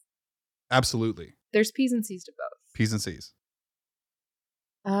both. Absolutely. There's P's and C's to both. P's and C's.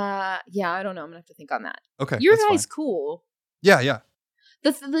 Yeah, I don't know. I'm gonna have to think on that. Okay. Your that's guy's fine. cool. Yeah.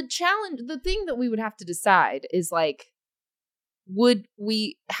 The challenge, the thing that we would have to decide is like,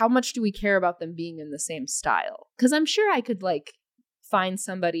 how much do we care about them being in the same style? Because I'm sure I could like find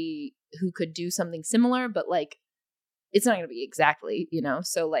somebody who could do something similar, but like, it's not going to be exactly,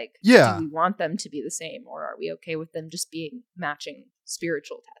 so like, yeah. Do we want them to be the same, or are we okay with them just being matching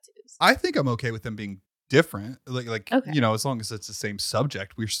spiritual tattoos? I think I'm okay with them being different. Like okay. As long as it's the same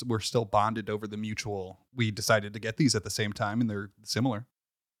subject, we're still bonded over the mutual. We decided to get these at the same time and they're similar.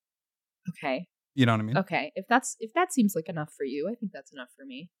 Okay. You know what I mean? Okay. If that seems like enough for you, I think that's enough for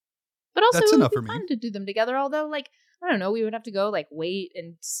me. But also, that's it enough would for be me. fun to do them together. Although, like, I don't know, we would have to go like wait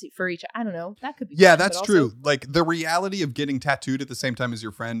and see for each. I don't know. That could be. Yeah, fun, that's but true. also, Like the reality of getting tattooed at the same time as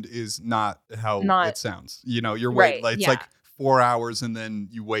your friend is not how it sounds. You're waiting. Right, It's like 4 hours and then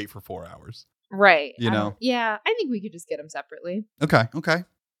you wait for 4 hours. right? Yeah, I think we could just get them separately. Okay.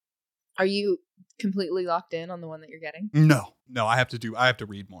 Are you completely locked in on the one that you're getting? No, I have to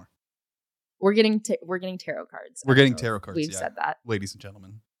read more. We're getting tarot cards. We're getting tarot cards. We've said that, ladies and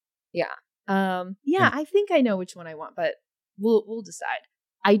gentlemen. Yeah. I think I know which one I want, but we'll decide.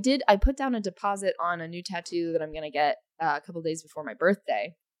 I put down a deposit on a new tattoo that I'm gonna get a couple days before my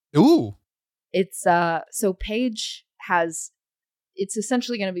birthday. Ooh. It's so Paige has. It's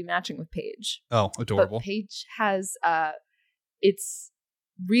essentially going to be matching with Paige. Oh, adorable. But Paige has it's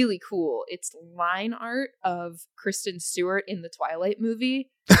really cool. It's line art of Kristen Stewart in the Twilight movie.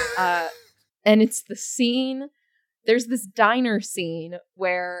 And it's the scene. There's this diner scene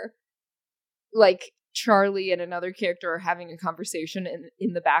where like Charlie and another character are having a conversation, and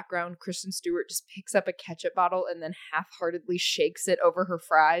in the background, Kristen Stewart just picks up a ketchup bottle and then half-heartedly shakes it over her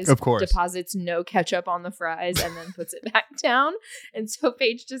fries. Of course. Deposits no ketchup on the fries and then puts it back down. And so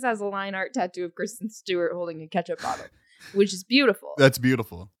Paige just has a line art tattoo of Kristen Stewart holding a ketchup bottle, which is beautiful. That's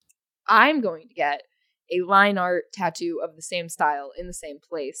beautiful. I'm going to get a line art tattoo of the same style in the same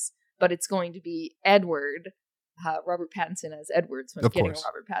place, but it's going to be Edward. Robert Pattinson as Edward, so I'm getting a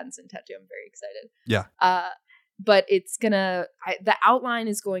Robert Pattinson tattoo. I'm very excited. Yeah. But it's gonna, the outline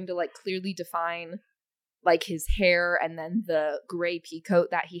is going to like clearly define like his hair and then the gray pea coat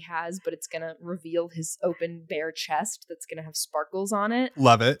that he has, but it's gonna reveal his open bare chest that's gonna have sparkles on it.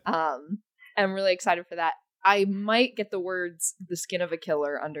 Love it. I'm really excited for that. I might get the words "the skin of a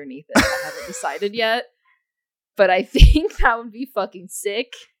killer" underneath it. I haven't decided yet, but I think that would be fucking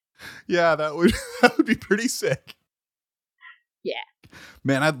sick. Yeah, that would be pretty sick. Yeah.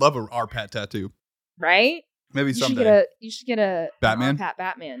 Man, I'd love a R-Pat tattoo. Right? Maybe someday. You should get a Batman? R-Pat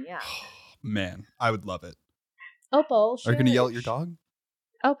Batman, yeah. Man, I would love it. Opal, shush. Are you going to yell at your dog?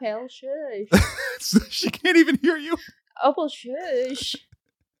 Opal, shush. She can't even hear you. Opal, shush.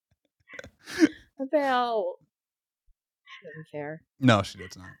 Opal. She doesn't care. No, she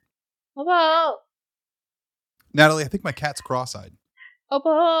does not. Opal. Natalie, I think my cat's cross-eyed.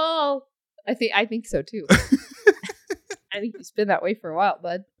 Opal. I think so too. I think it's been that way for a while,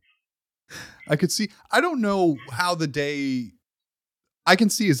 bud. I could see. I don't know how the day. I can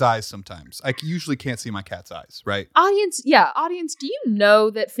see his eyes sometimes. I usually can't see my cat's eyes, right? Audience, do you know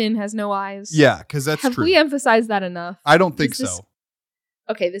that Finn has no eyes? Yeah, because that's Have true. we emphasized that enough? I don't think so.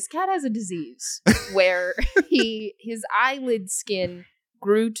 Okay, this cat has a disease where his eyelid skin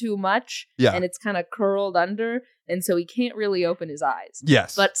grew too much, and it's kind of curled under, and so he can't really open his eyes.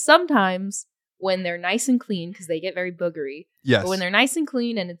 Yes. But sometimes when they're nice and clean, because they get very boogery, yes. But when they're nice and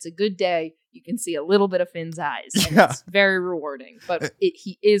clean and it's a good day, you can see a little bit of Finn's eyes. And it's very rewarding, but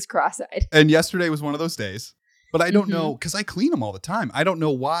he is cross-eyed. And yesterday was one of those days. But I don't know, because I clean them all the time. I don't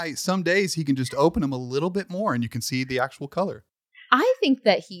know why some days he can just open them a little bit more and you can see the actual color. I think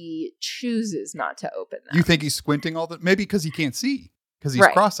that he chooses not to open them. You think he's squinting all the... Maybe because he can't see. Because he's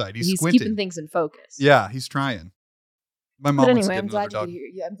cross-eyed. He's squinting. Keeping things in focus. Yeah, he's trying. My mom wants to get another dog.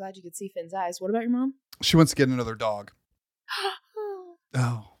 I'm glad you could see Finn's eyes. What about your mom? She wants to get another dog.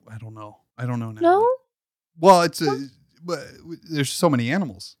 Oh, I don't know. Now. No? Well, there's so many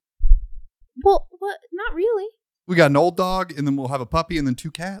animals. Well, what? Not really. We got an old dog, and then we'll have a puppy, and then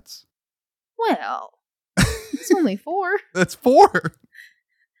 2 cats. Well, it's only 4. That's 4.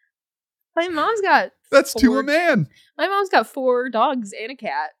 My mom's got. That's 4. 2 a man. My mom's got 4 dogs and a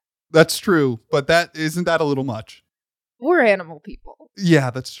cat. That's true, but isn't that a little much? We're animal people.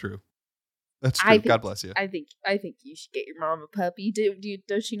 Yeah, that's true. That's true. God bless you. I think you should get your mom a puppy.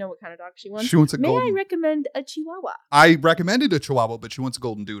 Does she know what kind of dog she wants? She wants a golden. May I recommend a Chihuahua? I recommended a Chihuahua, but she wants a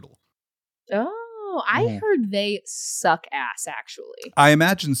golden doodle. Oh, I heard they suck ass, actually. I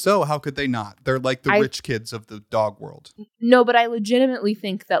imagine so. How could they not? They're like the rich kids of the dog world. No, but I legitimately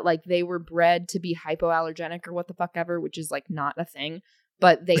think that like they were bred to be hypoallergenic or what the fuck ever, which is like not a thing.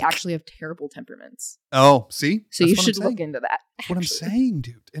 But they actually have terrible temperaments. Oh, see? So you should look into that. That's what I'm saying,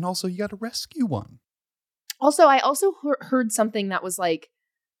 dude. And also, you got to rescue one. Also, I also heard something that was like,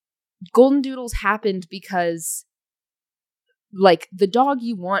 golden doodles happened because, like, the dog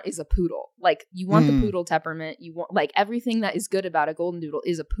you want is a poodle. Like, you want the poodle temperament. You want, like, everything that is good about a golden doodle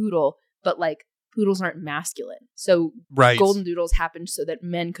is a poodle. But, like, poodles aren't masculine. So, golden doodles happened so that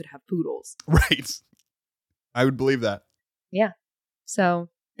men could have poodles. Right. I would believe that. Yeah. So,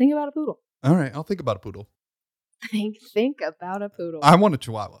 think about a poodle. All right, I'll think about a poodle. Think about a poodle. I want a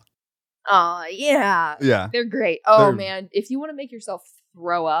Chihuahua. Oh, yeah. Yeah. They're great. Oh, man. If you want to make yourself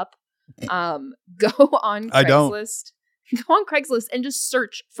throw up, go on Craigslist. I don't. Go on Craigslist and just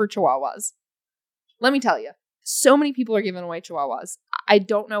search for Chihuahuas. Let me tell you, so many people are giving away Chihuahuas. I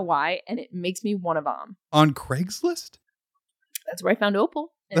don't know why, and it makes me want to vom. On Craigslist? That's where I found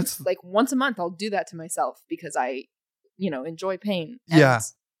Opal. And That's like once a month, I'll do that to myself because I... enjoy pain. Yeah.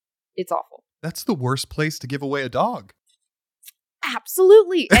 It's awful. That's the worst place to give away a dog.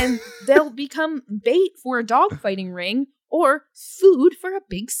 Absolutely. And they'll become bait for a dog fighting ring or food for a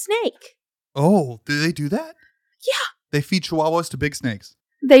big snake. Oh, do they do that? Yeah. They feed Chihuahuas to big snakes.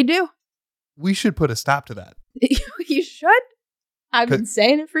 They do. We should put a stop to that. You should. I've been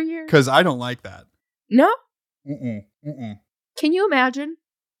saying it for years. Because I don't like that. No? Mm-mm. Can you imagine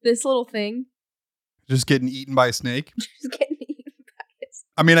this little thing? Just getting eaten by a snake? Just getting eaten by a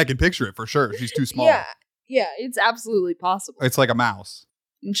snake. I mean, I can picture it for sure. She's too small. Yeah, it's absolutely possible. It's like a mouse.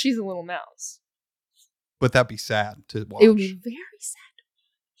 And she's a little mouse. But that'd be sad to watch. It would be very sad to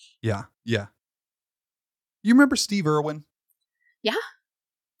watch. Yeah. You remember Steve Irwin? Yeah.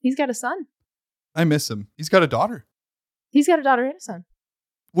 He's got a son. I miss him. He's got a daughter. He's got a daughter and a son.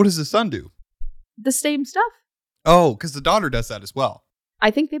 What does his son do? The same stuff. Oh, because the daughter does that as well. I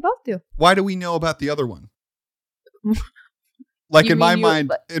think they both do. Why do we know about the other one? Like in my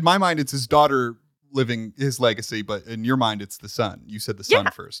mind, it's his daughter living his legacy, but in your mind, it's the son. You said the son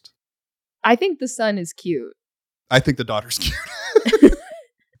first. I think the son is cute. I think the daughter's cute.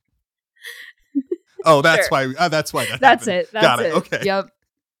 Oh, that's why. That's why. That's it. Got it. Okay. Yep.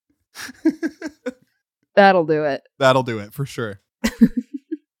 That'll do it. That'll do it for sure.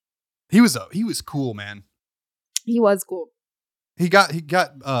 He was cool, man. He was cool. He got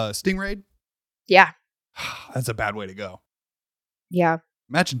Stingray. Yeah. That's a bad way to go. Yeah.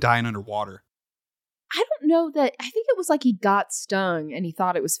 Imagine dying underwater. I don't know that. I think it was like he got stung and he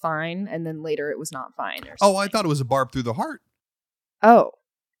thought it was fine, and then later it was not fine. Or something. Oh, I thought it was a barb through the heart. Oh,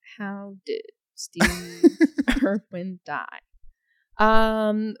 how did Steve Irwin die?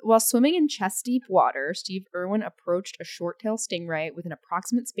 While swimming in chest-deep water, Steve Irwin approached a short-tailed stingray with an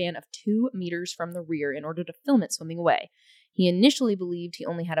approximate span of 2 meters from the rear in order to film it swimming away. He initially believed he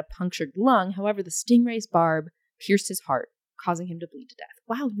only had a punctured lung. However, the stingray's barb pierced his heart, causing him to bleed to death.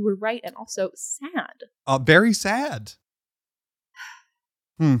 Wow, you were right, and also sad. Very sad.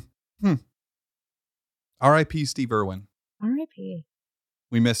 R.I.P. Steve Irwin. R.I.P.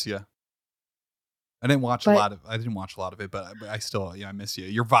 We miss you. I didn't watch a lot of it, but I still, I miss you.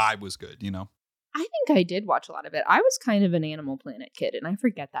 Your vibe was good, you know. I think I did watch a lot of it. I was kind of an Animal Planet kid, and I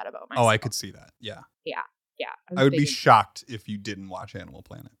forget that about myself. Oh, I could see that. Yeah. Yeah. I would be shocked if you didn't watch Animal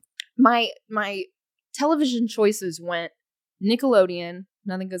Planet. My television choices went Nickelodeon,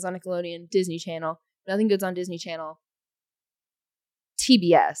 nothing goes on Nickelodeon, Disney Channel, nothing goes on Disney Channel,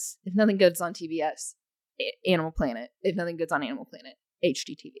 TBS, if nothing goes on TBS, Animal Planet, if nothing goes on Animal Planet,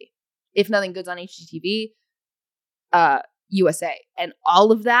 HGTV. If nothing goes on HGTV, USA. And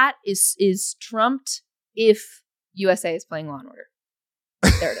all of that is trumped if USA is playing Law and Order.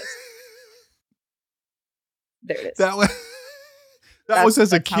 There it is. There it is. That was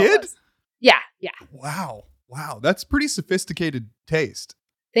as a kid? Yeah. Wow. That's pretty sophisticated taste.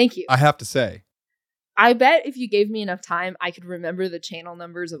 Thank you. I have to say. I bet if you gave me enough time, I could remember the channel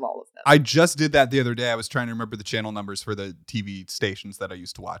numbers of all of them. I just did that the other day. I was trying to remember the channel numbers for the TV stations that I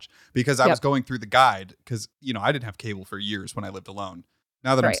used to watch because I was going through the guide because, I didn't have cable for years when I lived alone.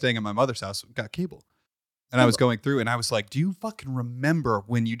 Now that I'm staying at my mother's house, I've got cable. And I was going through and I was like, do you fucking remember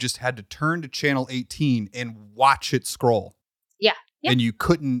when you just had to turn to channel 18 and watch it scroll? Yeah. And you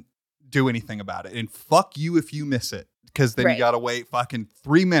couldn't do anything about it. And fuck you if you miss it. Because then you got to wait fucking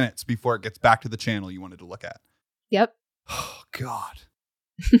 3 minutes before it gets back to the channel you wanted to look at. Yep. Oh, God.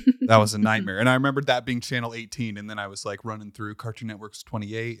 That was a nightmare. And I remembered that being channel 18. And then I was like running through Cartoon Network's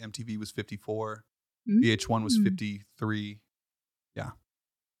 28. MTV was 54. VH1 was 53. Yeah.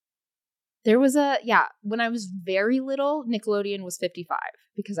 There was when I was very little, Nickelodeon was 55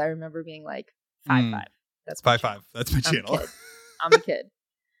 because I remember being like 5'5". That's 5'5". That's my channel. I'm a kid.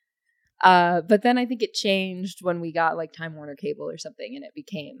 But then I think it changed when we got like Time Warner Cable or something, and it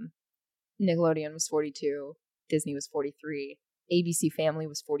became Nickelodeon was 42, Disney was 43, ABC Family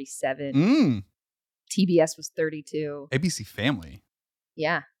was 47, TBS was 32. ABC Family?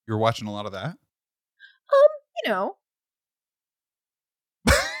 Yeah. You were watching a lot of that?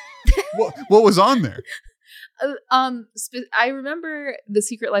 What was on there? I remember The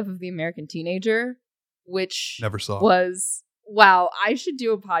Secret Life of the American Teenager, which never saw. Was wow. I should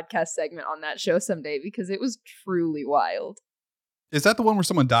do a podcast segment on that show someday because it was truly wild. Is that the one where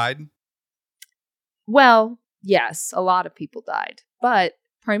someone died? Well, yes, a lot of people died, but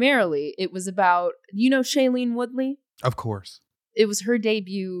primarily it was about Shailene Woodley. Of course, it was her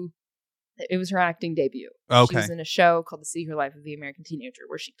debut. It was her acting debut. Okay. She was in a show called The Secret Life of the American Teenager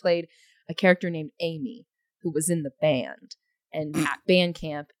where she played a character named Amy who was in the band. And at band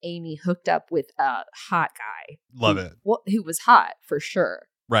camp, Amy hooked up with a hot guy. Love it. Who was hot for sure.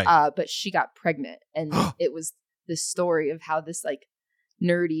 Right. But she got pregnant. And it was this story of how this like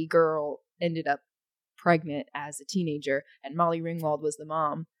nerdy girl ended up pregnant as a teenager. And Molly Ringwald was the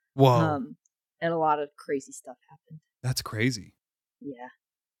mom. Whoa. And a lot of crazy stuff happened. That's crazy. Yeah.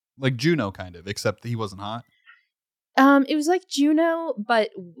 Like Juno, kind of, except he wasn't hot. It was like Juno, but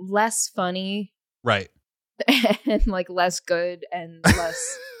less funny. Right. And like less good and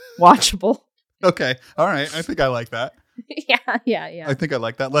less watchable. Okay. All right. I think I like that. Yeah. I think I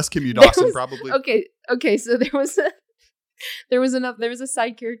like that. Less Kimmy Dawson, probably. Okay. So there was a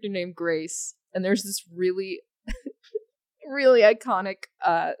side character named Grace, and there's this really, really iconic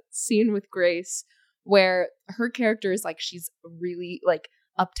scene with Grace where her character is like she's really like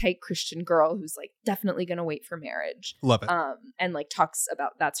uptight Christian girl who's like definitely gonna wait for marriage. Love it. And like talks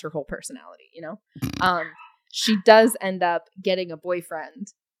about that's her whole personality, you know. She does end up getting a boyfriend,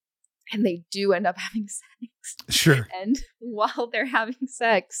 and they do end up having sex. Sure. And while they're having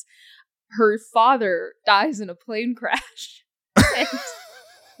sex, her father dies in a plane crash. And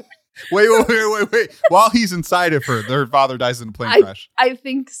Wait. While he's inside of her, their father dies in a plane crash. I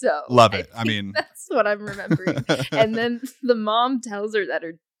think so. Love it. I mean, that's what I'm remembering. And then the mom tells her that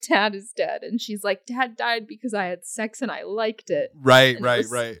her dad is dead, and she's like, "Dad died because I had sex and I liked it." Right. And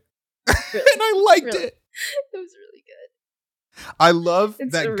Really, and I liked it. It was really good. I love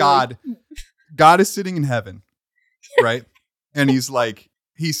that God is sitting in heaven, right? And he's like,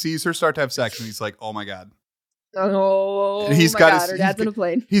 he sees her start to have sex, and he's like, "Oh my God." Oh, and he's my got God, her dad's in a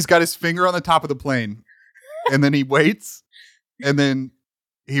plane. He's got his finger on the top of the plane, and then he waits, and then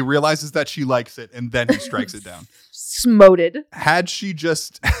he realizes that she likes it, and then he strikes it down. Smoted. Had she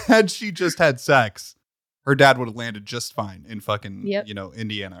just had sex, her dad would have landed just fine in fucking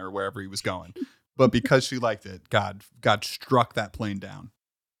Indiana or wherever he was going. But because she liked it, God struck that plane down.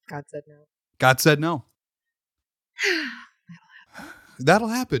 God said no. God said no. That'll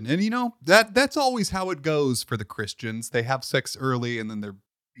happen. And that's always how it goes for the Christians. They have sex early and then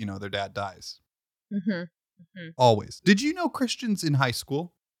their dad dies. Mm-hmm. Mm-hmm. Always. Did you know Christians in high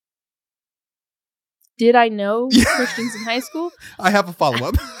school? Did I know Christians in high school? I have a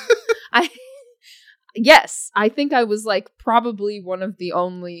follow-up. Yes, I think I was like probably one of the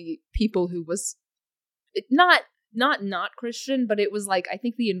only people who was not Christian, but it was like, I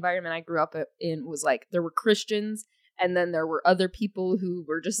think the environment I grew up in was like, there were Christians and then there were other people who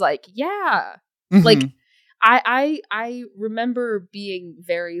were just like, yeah. Mm-hmm. Like I remember being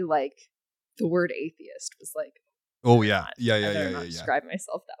very like, the word atheist was like, oh yeah. Yeah. Describe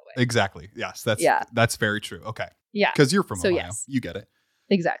myself that way. Exactly. Yes. That's very true. Okay. Yeah. Because you're from Ohio. Yes. You get it.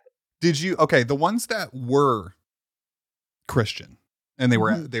 Exactly. Did you? Okay. The ones that were Christian and they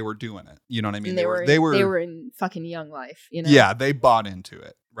were doing it. You know what I mean? They were in fucking Young Life. You know? Yeah. They bought into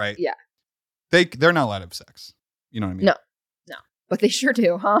it. Right. Yeah. They're not allowed to have sex. You know what I mean? No. But they sure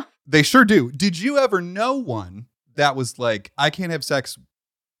do, huh? They sure do. Did you ever know one that was like, I can't have sex.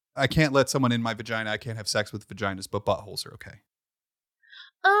 I can't let someone in my vagina. I can't have sex with vaginas, but buttholes are okay.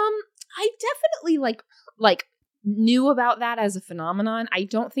 I definitely like knew about that as a phenomenon. I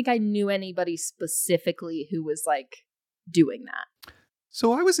don't think I knew anybody specifically who was like doing that.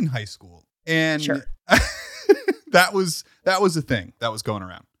 So I was in high school, and sure. that was a thing that was going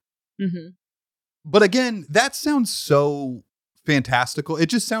around. Mm-hmm. But again, that sounds so fantastical. It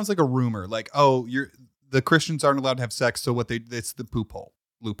just sounds like a rumor. Like, oh, the Christians aren't allowed to have sex, so it's the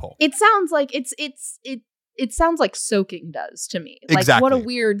loophole. It sounds like it sounds like soaking does to me. Like, exactly. What a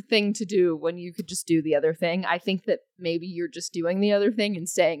weird thing to do when you could just do the other thing. I think that maybe you're just doing the other thing and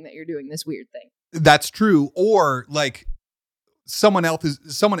saying that you're doing this weird thing. That's true. Or like someone else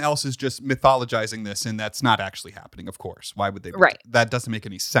is just mythologizing this, and that's not actually happening. Of course, why would they? Right. That doesn't make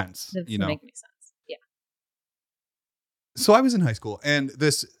any sense. That doesn't make any sense. Yeah. So I was in high school, and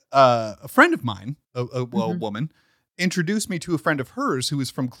this a friend of mine, a woman, introduced me to a friend of hers who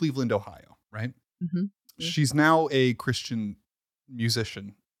is from Cleveland, Ohio. Right. Mm-hmm. She's now a Christian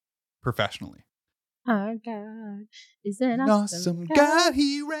musician professionally. Our God is an awesome God.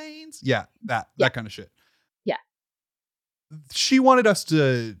 He reigns. Yeah, that kind of shit. Yeah. She wanted us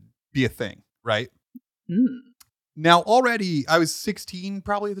to be a thing, right? Mm. Now, already, I was 16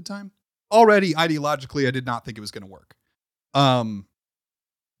 probably at the time. Already, ideologically, I did not think it was going to work.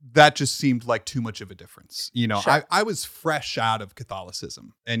 That just seemed like too much of a difference. Sure. I was fresh out of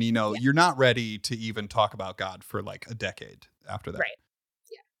Catholicism, and you're not ready to even talk about God for like a decade after that. Right.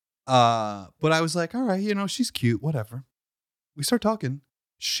 Yeah. But I was like, all right, she's cute, whatever. We start talking.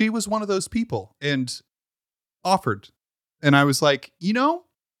 She was one of those people and offered. And I was like, I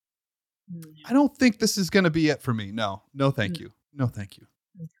don't think this is going to be it for me. No, thank you. No, thank you.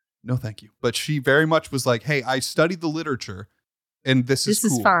 No, thank you. But she very much was like, hey, I studied the literature. And this is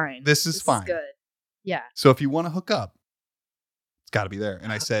cool. Fine. This is fine. Good. Yeah. So if you want to hook up, it's got to be there.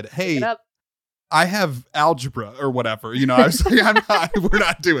 And I said, hey, up. I have algebra or whatever. I was like, we're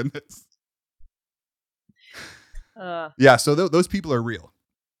not doing this. Yeah. So those people are real.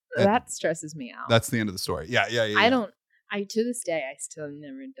 That stresses me out. That's the end of the story. Yeah. To this day, I still have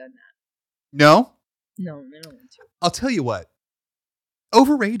never done that. No? No, I don't want to. I'll tell you what.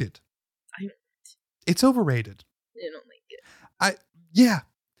 Overrated. It's overrated. I don't like it.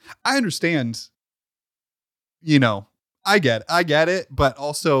 I understand. I get it, but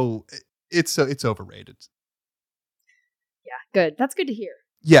also it's overrated. Yeah, good. That's good to hear.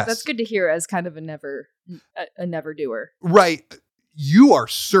 Yes, that's good to hear as kind of a never doer. Right. you are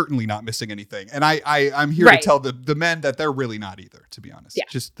certainly not missing anything. And I'm here to tell the men that they're really not either, to be honest. Yeah,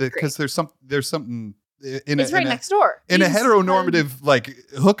 just because there's something it's right next door. In a heteronormative like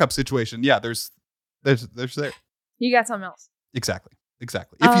hookup situation. Yeah, there's there. You got something else. Exactly.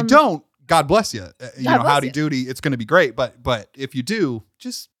 If you don't, God bless you. Howdy doody. It's going to be great. But if you do,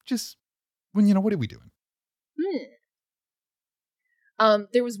 just when what are we doing?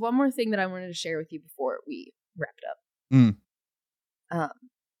 There was one more thing that I wanted to share with you before we wrapped up.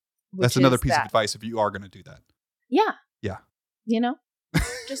 That's another piece of advice if you are going to do that. Yeah. Yeah.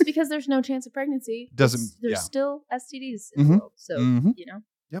 Just because there's no chance of pregnancy there's still STDs in the world. So,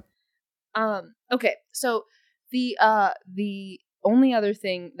 Yep. Okay. So the only other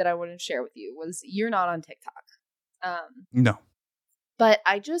thing that I wanted to share with you was you're not on TikTok. No. But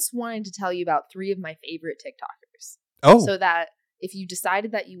I just wanted to tell you about 3 of my favorite TikTokers. Oh. So that if you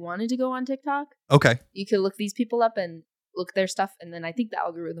decided that you wanted to go on TikTok, okay, you could look these people up and look at their stuff, and then I think the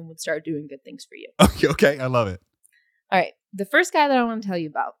algorithm would start doing good things for you. Okay, I love it. All right, the first guy that I want to tell you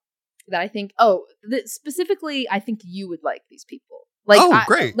about that I think, specifically, I think you would like these people.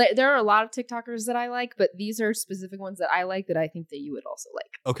 Great. There are a lot of TikTokers that I like, but these are specific ones that I like that I think that you would also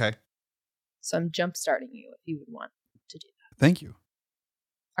like. Okay. So I'm jump starting you if you would want to do that. Thank you.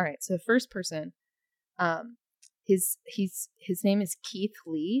 All right, so the first person, his name is Keith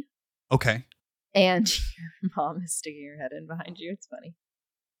Lee. Okay. And your mom is sticking her head in behind you. It's funny.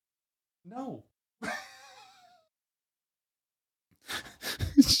 No.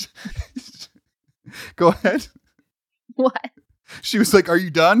 Go ahead. What? She was like, "Are you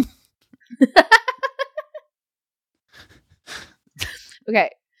done?" Okay.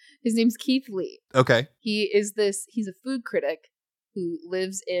 His name's Keith Lee. Okay. He's a food critic who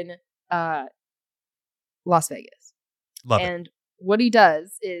lives in Las Vegas. Love it. And what he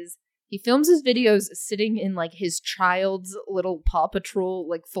does is he films his videos sitting in like his child's little Paw Patrol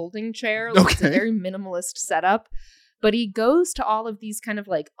like folding chair. Like, it's a very minimalist setup. But he goes to all of these kind of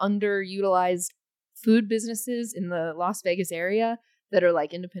like underutilized food businesses in the Las Vegas area that are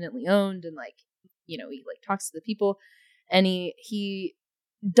like independently owned, and like, he like talks to the people, and he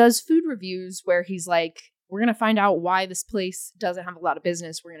does food reviews where he's like, we're going to find out why this place doesn't have a lot of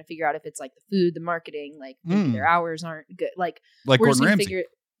business. We're going to figure out if it's like the food, the marketing, like maybe their hours aren't good. Like Gordon Ramsay.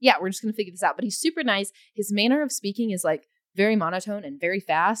 We're just going to figure this out. But he's super nice. His manner of speaking is like very monotone and very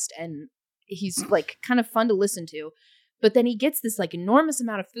fast. And he's like kind of fun to listen to. But then he gets this like enormous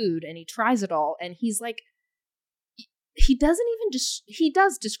amount of food and he tries it all. And he's like, he does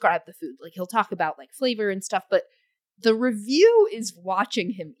describe the food. Like he'll talk about like flavor and stuff, but the review is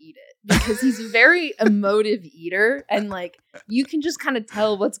watching him eat it because he's a very emotive eater, and like you can just kind of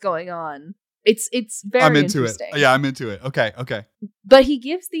tell what's going on. It's very I'm into interesting. it. Yeah, I'm into it. Okay. But he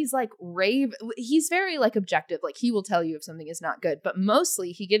gives these like rave. He's very like objective. Like he will tell you if something is not good, but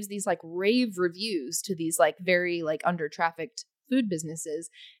mostly he gives these like rave reviews to these like very like under trafficked food businesses,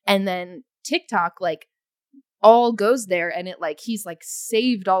 and then TikTok like all goes there, and it like he's like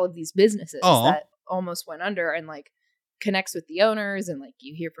saved all of these businesses that almost went under, and like connects with the owners, and like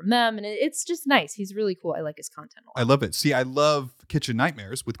you hear from them, and it's just nice. He's really cool. I like his content a lot. I love it. See, I love Kitchen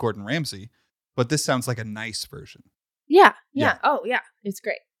Nightmares with Gordon Ramsay, but this sounds like a nice version. Yeah. Oh yeah, it's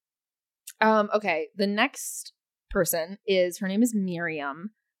great. Okay, the next person her name is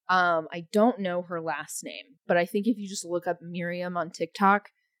Miriam. I don't know her last name, but I think if you just look up Miriam on TikTok,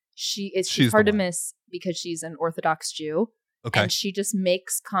 she's hard to miss because she's an Orthodox Jew. Okay. And she just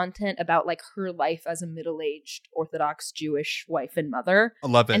makes content about like her life as a middle-aged Orthodox Jewish wife and mother. I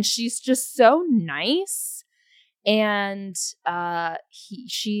love it. And she's just so nice. And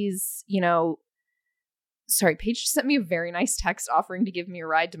she's, sorry, Paige just sent me a very nice text offering to give me a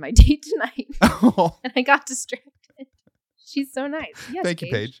ride to my date tonight. And I got distracted. She's so nice. Yes, Thank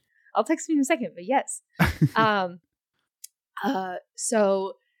you, Paige. I'll text you in a second, but yes.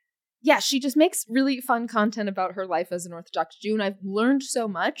 So yeah, she just makes really fun content about her life as an Orthodox Jew, and I've learned so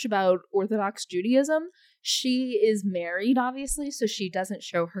much about Orthodox Judaism. She is married, obviously, so she doesn't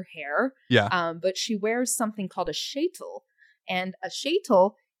show her hair. Yeah. But she wears something called a sheitel, and a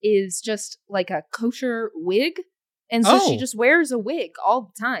sheitel is just like a kosher wig, and so she just wears a wig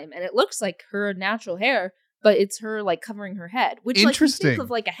all the time, and it looks like her natural hair, but it's her like covering her head, which like you think of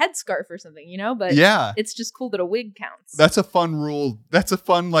like a headscarf or something, but yeah, it's just cool that a wig counts. That's a fun rule. That's a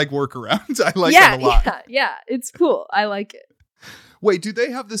fun like workaround. I like that a lot. Yeah, it's cool. I like it. Wait, do they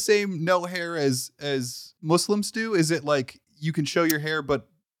have the same no hair as Muslims do? Is it like you can show your hair, but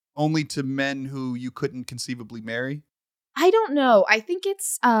only to men who you couldn't conceivably marry? I don't know. I think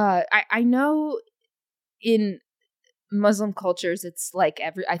it's I know in Muslim cultures, it's like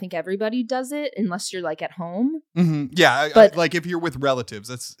I think everybody does it unless you're like at home. Mm-hmm. Yeah, but like if you're with relatives,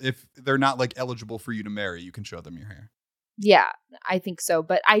 that's if they're not like eligible for you to marry, you can show them your hair. Yeah, I think so.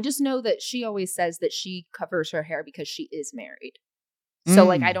 But I just know that she always says that she covers her hair because she is married. So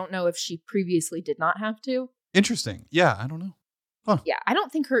like I don't know if she previously did not have to. Interesting. Yeah, I don't know. Huh. Yeah, I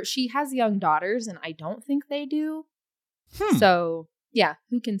don't think she has young daughters, and I don't think they do. So yeah,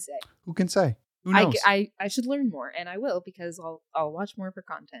 who can say? Who can say? Who knows? I should learn more, and I will, because I'll watch more of her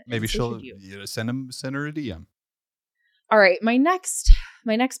content. Maybe she'll send her a DM. All right, my next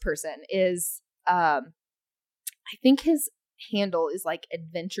person is I think his handle is like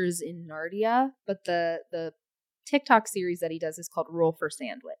Adventures in Narnia, but the TikTok series that he does is called Roll for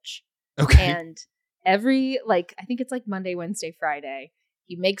Sandwich. Okay. And every I think it's like Monday, Wednesday, Friday,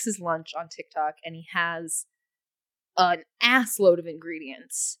 he makes his lunch on TikTok, and he has an ass load of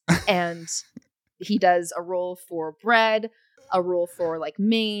ingredients. And he does a roll for bread, a roll for like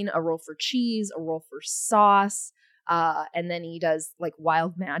main, a roll for cheese, a roll for sauce. And then he does like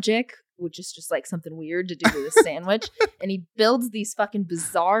wild magic, which is just like something weird to do to this sandwich. And he builds these fucking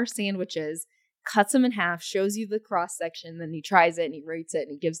bizarre sandwiches, cuts them in half, shows you the cross section, then he tries it and he rates it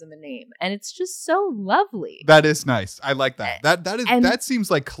and he gives them a name. And it's just so lovely. That is nice. I like that. That seems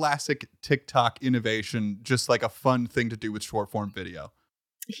like classic TikTok innovation, just like a fun thing to do with short form video.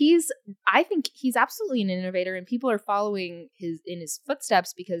 I think he's absolutely an innovator, and people are following in his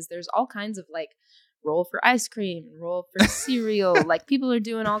footsteps, because there's all kinds of like roll for ice cream, roll for cereal. Like people are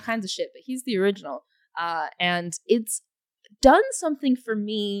doing all kinds of shit, but he's the original. And it's done something for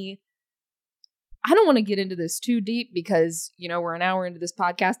me. I don't want to get into this too deep because, we're an hour into this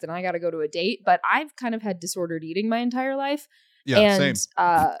podcast and I got to go to a date, but I've kind of had disordered eating my entire life. Yeah, and,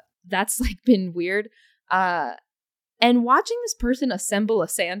 same. That's like been weird. And watching this person assemble a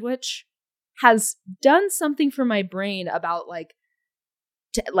sandwich has done something for my brain about like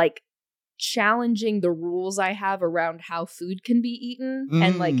challenging the rules I have around how food can be eaten.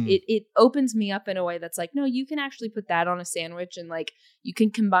 And like it opens me up in a way that's like, no, you can actually put that on a sandwich, and like you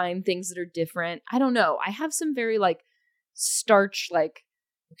can combine things that are different. I don't know. I have some very like starch, like,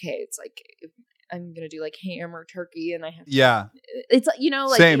 okay, it's like I'm gonna do like ham or turkey, and I have it's like,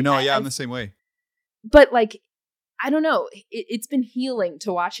 like same. No, I'm the same way. But like, I don't know. It's been healing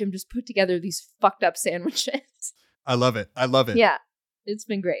to watch him just put together these fucked up sandwiches. I love it. Yeah, it's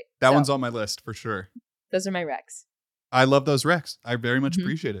been great. That one's on my list for sure. Those are my recs. I love those recs. I very much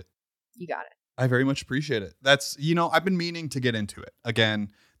appreciate it. You got it. I very much appreciate it. That's, I've been meaning to get into it. Again,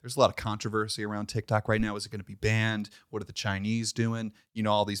 there's a lot of controversy around TikTok right now. Is it going to be banned? What are the Chinese doing?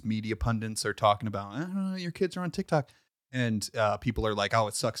 All these media pundits are talking about, your kids are on TikTok. And people are like, oh,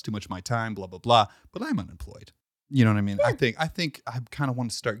 it sucks too much of my time, blah, blah, blah. But I'm unemployed. You know what I mean? Yeah. I think I kind of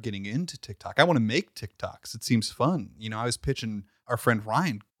want to start getting into TikTok. I want to make TikToks. It seems fun. I was pitching our friend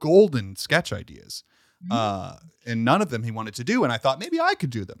Ryan golden sketch ideas. And none of them he wanted to do. And I thought maybe I could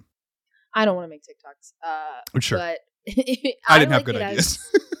do them. I don't want to make TikToks. Sure. But I didn't have good ideas.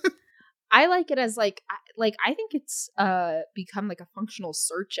 I like it as like I think it's become like a functional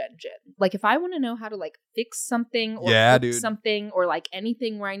search engine. Like if I want to know how to like fix something or cook something, or like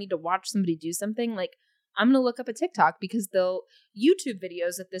anything where I need to watch somebody do something, like I'm going to look up a TikTok, because YouTube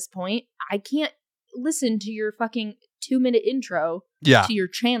videos at this point, I can't listen to your fucking 2-minute intro to your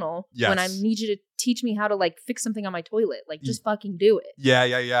channel when I need you to teach me how to like fix something on my toilet. Like just fucking do it.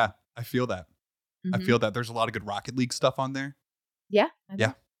 Yeah. I feel that. I feel that. There's a lot of good Rocket League stuff on there. Yeah.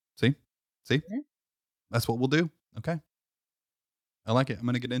 Yeah. See? Yeah. That's what we'll do. Okay. I like it. I'm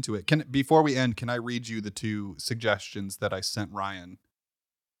going to get into it. Before we end, can I read you the 2 suggestions that I sent Ryan?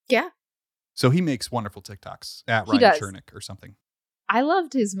 Yeah. So he makes wonderful TikToks at Ryan Chernick or something. I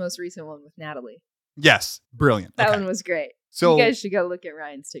loved his most recent one with Natalie. Yes. Brilliant. That one was great. So you guys should go look at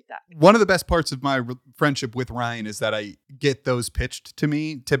Ryan's TikTok. One of the best parts of my friendship with Ryan is that I get those pitched to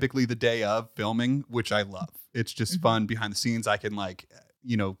me typically the day of filming, which I love. It's just fun behind the scenes. I can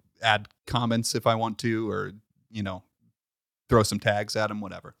add comments if I want to, or, throw some tags at him,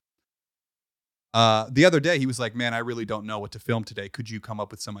 whatever. The other day he was like, man, I really don't know what to film today. Could you come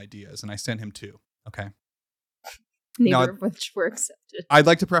up with some ideas? And I sent him 2. Okay. Neither of which were accepted. I'd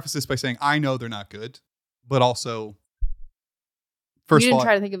like to preface this by saying I know they're not good, but also, first of all,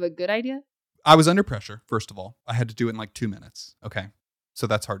 try to think of a good idea? I was under pressure, first of all. I had to do it in like 2 minutes. Okay. So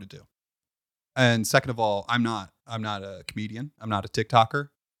that's hard to do. And second of all, I'm not a comedian. I'm not a TikToker.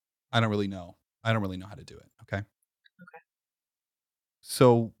 I don't really know how to do it. Okay.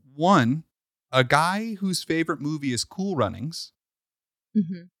 So one, a guy whose favorite movie is Cool Runnings.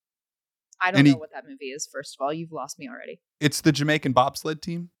 Mm-hmm. I don't know what that movie is, first of all. You've lost me already. It's the Jamaican bobsled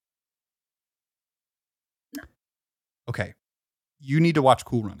team. No. Okay. You need to watch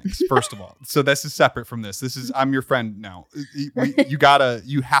Cool Runnings, first of all. So this is separate from this. I'm your friend now.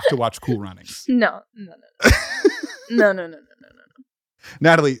 You have to watch Cool Runnings. No. No.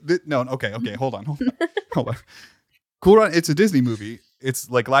 Natalie, okay. Hold on. Cool Run, it's a Disney movie. It's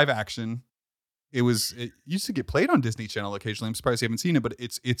like live action. It used to get played on Disney Channel occasionally. I'm surprised you haven't seen it, but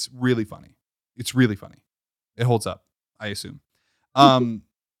it's really funny. It's really funny. It holds up, I assume.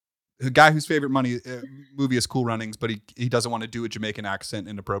 The guy whose favorite movie is Cool Runnings, but he doesn't want to do a Jamaican accent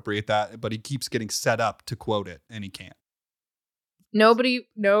and appropriate that, but he keeps getting set up to quote it, and he can't. Nobody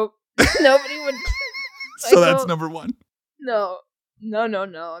would. So that's number one. No.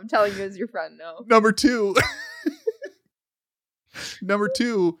 I'm telling you as your friend, no. Number two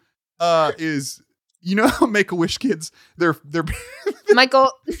is, how Make-A-Wish kids, they're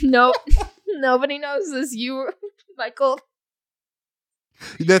Michael, no. Nobody knows this. Michael.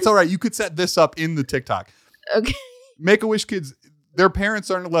 That's all right. You could set this up in the TikTok. Okay. Make-A-Wish kids, their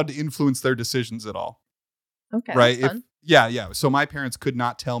parents aren't allowed to influence their decisions at all. Okay. Right? That's fun. Yeah. So my parents could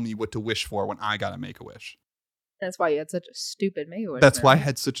not tell me what to wish for when I got a Make-A-Wish. That's why you had such a stupid Make-A-Wish. That's why I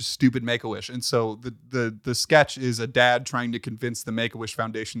had such a stupid Make-A-Wish. And so the sketch is a dad trying to convince the Make-A-Wish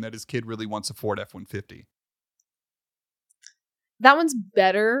Foundation that his kid really wants a Ford F-150. That one's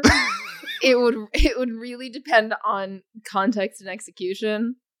better. It would really depend on context and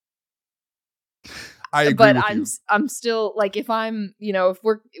execution. I agree but with I'm you. I'm still like, if I'm, if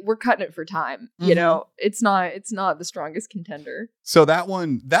we're cutting it for time, it's not the strongest contender. So that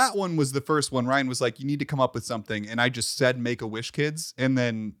one was the first one. Ryan was like, you need to come up with something, and I just said Make-A-Wish kids, and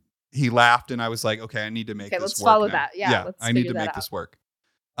then he laughed, and I was like, okay, I need to make this work. Let's follow now. that. Yeah, let's I need to make this work.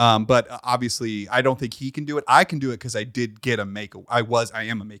 But obviously, I don't think he can do it. I can do it because I did get I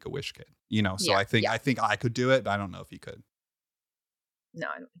am a Make-A-Wish kid, So I think I could do it, but I don't know if he could. No,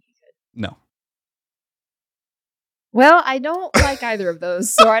 I don't think he could. No. Well, I don't like either of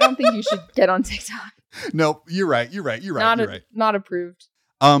those, so I don't think you should get on TikTok. No, you're right. Not approved.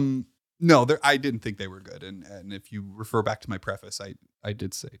 No, I didn't think they were good, and if you refer back to my preface, I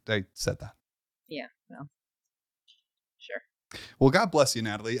said that. Yeah. Well. Sure. Well, God bless you,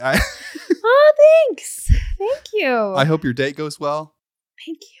 Natalie. Oh, thanks. Thank you. I hope your date goes well.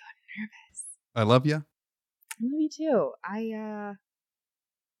 Thank you. I'm nervous. I love you. I love you too.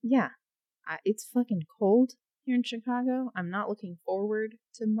 It's fucking cold here in Chicago. I'm not looking forward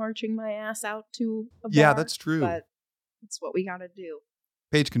to marching my ass out to a bar. Yeah, that's true. But it's what we gotta do.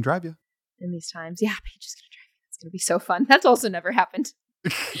 Paige can drive you. In these times. Yeah, Paige is gonna drive me. It's gonna be so fun. That's also never happened.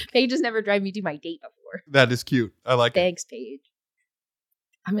 Paige has never driven me to my date before. That is cute. I like it. Thanks, Paige.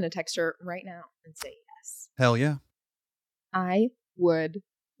 I'm going to text her right now and say yes. Hell yeah. I would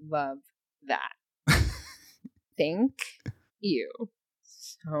love that. Thank you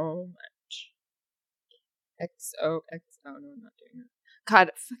so much. XOXO. No, I'm not doing it. God,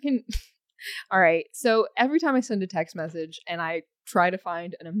 fucking. All right. So every time I send a text message and I try to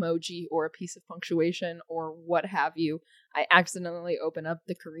find an emoji or a piece of punctuation or what have you, I accidentally open up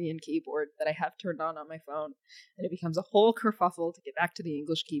the Korean keyboard that I have turned on my phone, and it becomes a whole kerfuffle to get back to the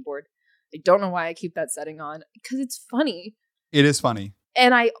English keyboard. I don't know why I keep that setting on, because it's funny. It is funny.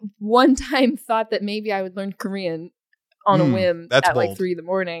 And I one time thought that maybe I would learn Korean on a whim at bold. Like 3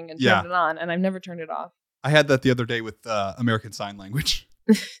 a.m. and turned it on, and I've never turned it off. I had that the other day with American Sign Language.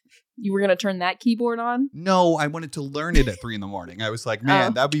 You were going to turn that keyboard on? No, I wanted to learn it at 3 a.m. I was like,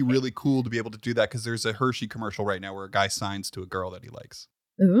 man, that'd be really cool to be able to do that, because there's a Hershey commercial right now where a guy signs to a girl that he likes.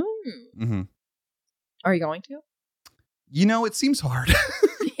 Ooh. Mm-hmm. Are you going to? It seems hard.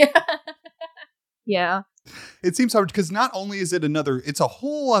 Yeah. It seems hard because not only is it it's a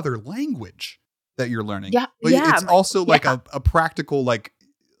whole other language that you're learning. Yeah. But it's also like a practical, like,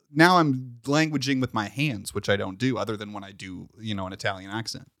 now I'm languaging with my hands, which I don't do other than when I do, an Italian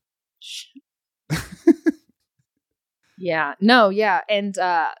accent. Yeah. No, yeah. And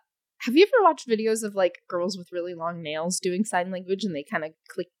have you ever watched videos of like girls with really long nails doing sign language, and they kind of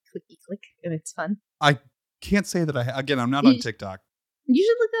click, and it's fun? I can't say that again, I'm not on TikTok. You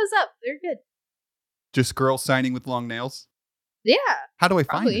should look those up. They're good. Just girls signing with long nails? Yeah. How do I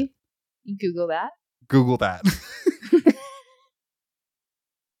find it? You Google that. Google that.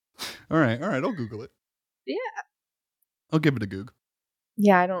 All right. I'll Google it. Yeah. I'll give it a Goog.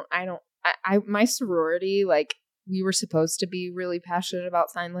 Yeah, I my sorority, like, we were supposed to be really passionate about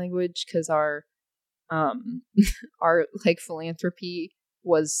sign language because our like philanthropy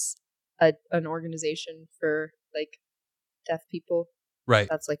was an organization for like deaf people. Right.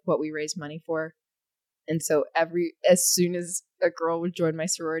 That's like what we raise money for. And so as soon as a girl would join my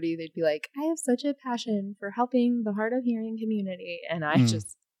sorority, they'd be like, I have such a passion for helping the hard of hearing community. And I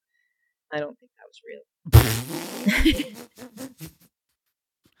I don't think that was real.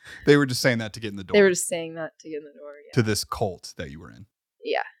 They were just saying that to get in the door. They were just saying that to get in the door. Yeah. To this cult that you were in.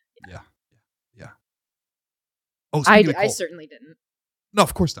 Yeah. Oh, speaking of I cults. certainly didn't. No,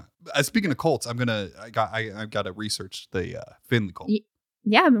 of course not. Speaking of cults, I got to research the Finley cult.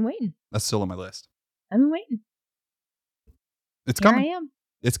 Yeah, I've been waiting. That's still on my list. I've been waiting. It's Here coming. I am.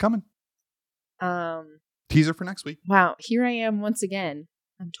 It's coming. Teaser for next week. Wow, here I am once again.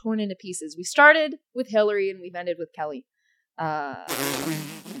 I'm torn into pieces. We started with Hillary and we've ended with Kelly.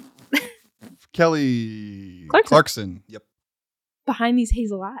 Kelly Clarkson. Yep. Behind these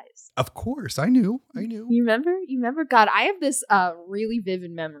hazel eyes. Of course, I knew. You remember? God, I have this really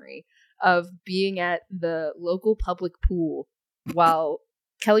vivid memory of being at the local public pool while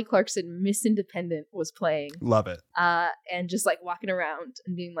Kelly Clarkson, Miss Independent, was playing. Love it. And just like walking around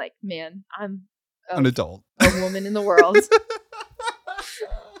and being like, man, I'm an adult. A woman in the world.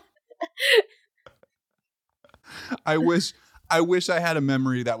 I wish I had a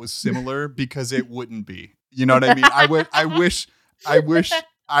memory that was similar because it wouldn't be. You know what I mean? I wish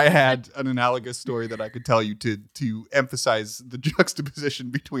I had an analogous story that I could tell you to emphasize the juxtaposition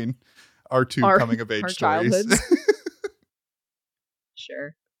between our two coming of age stories.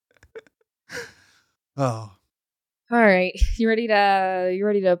 Sure. Oh. All right. You ready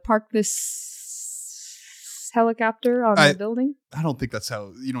to park this helicopter on the building? I don't think that's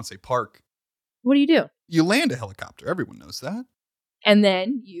how you don't say park. What do? You land a helicopter. Everyone knows that. And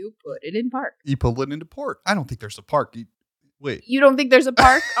then you put it in park. You pull it into port. I don't think there's a park. Wait. You don't think there's a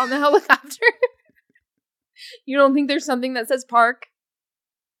park on the helicopter? You don't think there's something that says park?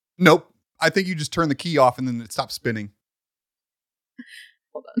 Nope. I think you just turn the key off and then it stops spinning.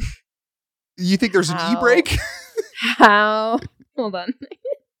 Hold on. You think there's an e-brake? Hold on.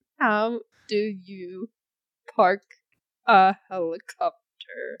 How do you park a helicopter?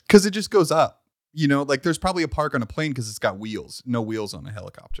 Because it just goes up. You know, like there's probably a park on a plane because it's got wheels. No wheels on a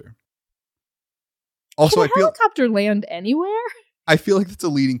helicopter. Also, Can a helicopter land anywhere? I feel like that's a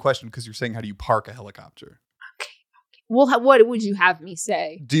leading question because you're saying, how do you park a helicopter? Okay. Well, what would you have me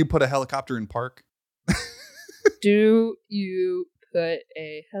say? Do you put a helicopter in park? Do you put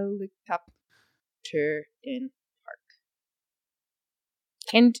a helicopter in park?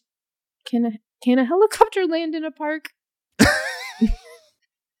 Can a helicopter land in a park?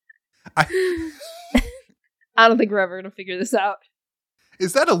 I don't think we're ever going to figure this out.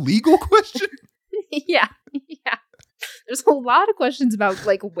 Is that a legal question? Yeah. There's a lot of questions about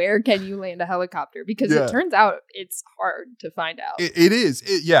like where can you land a helicopter because it turns out it's hard to find out. It is.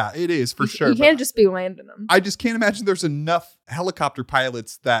 It is for sure. You can't just be landing them. I just can't imagine there's enough helicopter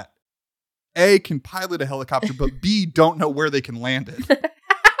pilots that A, can pilot a helicopter, but B, don't know where they can land it.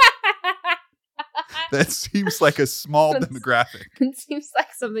 That seems like a small demographic. It seems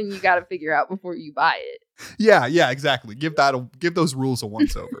like something you got to figure out before you buy it. Yeah, exactly. Give those rules a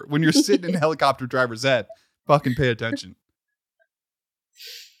once over. When you're sitting in helicopter driver's ed, fucking pay attention.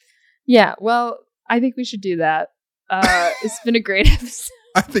 Yeah, well, I think we should do that. It's been a great episode.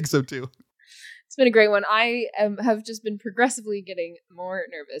 I think so too. It's been a great one. I have just been progressively getting more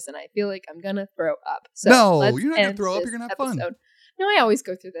nervous, and I feel like I'm gonna throw up. So no, you're not gonna throw up. You're gonna have fun. No, I always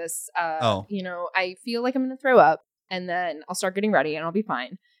go through this. You know, I feel like I'm going to throw up and then I'll start getting ready and I'll be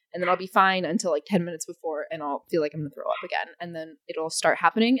fine. And then I'll be fine until like 10 minutes before and I'll feel like I'm going to throw up again. And then it'll start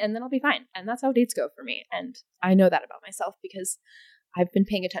happening and then I'll be fine. And that's how dates go for me. And I know that about myself because I've been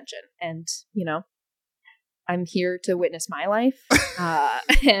paying attention and, you know, I'm here to witness my life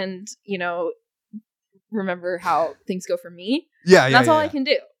and, you know, remember how things go for me. Yeah. That's all I can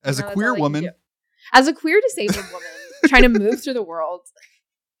do. As a queer woman. As a queer disabled woman. Trying to move through the world,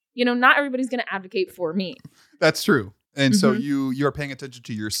 you know, not everybody's going to advocate for me. That's true. And so you're paying attention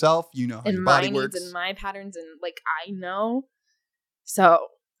to yourself. You know how your body works. And my patterns and like, I know. So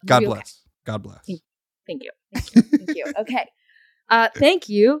God bless. Okay. God bless. Thank you. Okay. Thank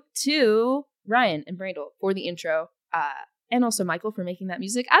you to Ryan and Brandel for the intro. And also Michael for making that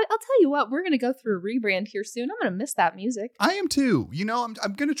music. I'll tell you what, we're going to go through a rebrand here soon. I'm going to miss that music. I am too. You know,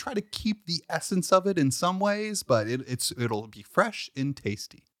 I'm going to try to keep the essence of it in some ways, but it'll be fresh and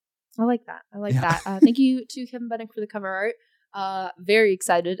tasty. I like that. That. Thank you to Kevin Bennick for the cover art. Very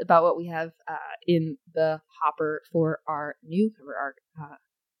excited about what we have in the hopper for our new cover art.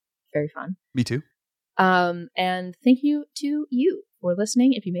 Very fun. Me too. And thank you to you for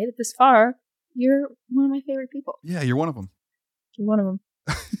listening. If you made it this far, you're one of my favorite people. Yeah, you're one of them. You're one of them.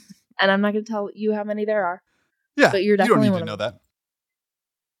 And I'm not going to tell you how many there are. Yeah, but you're definitely you don't need to know that.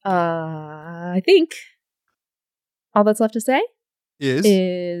 I think all that's left to say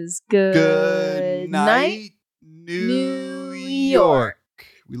is good night, New York.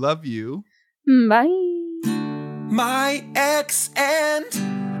 We love you. Bye. My ex and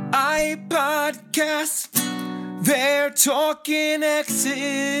I podcast. They're talking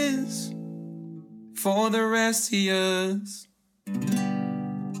exes for the rest of us.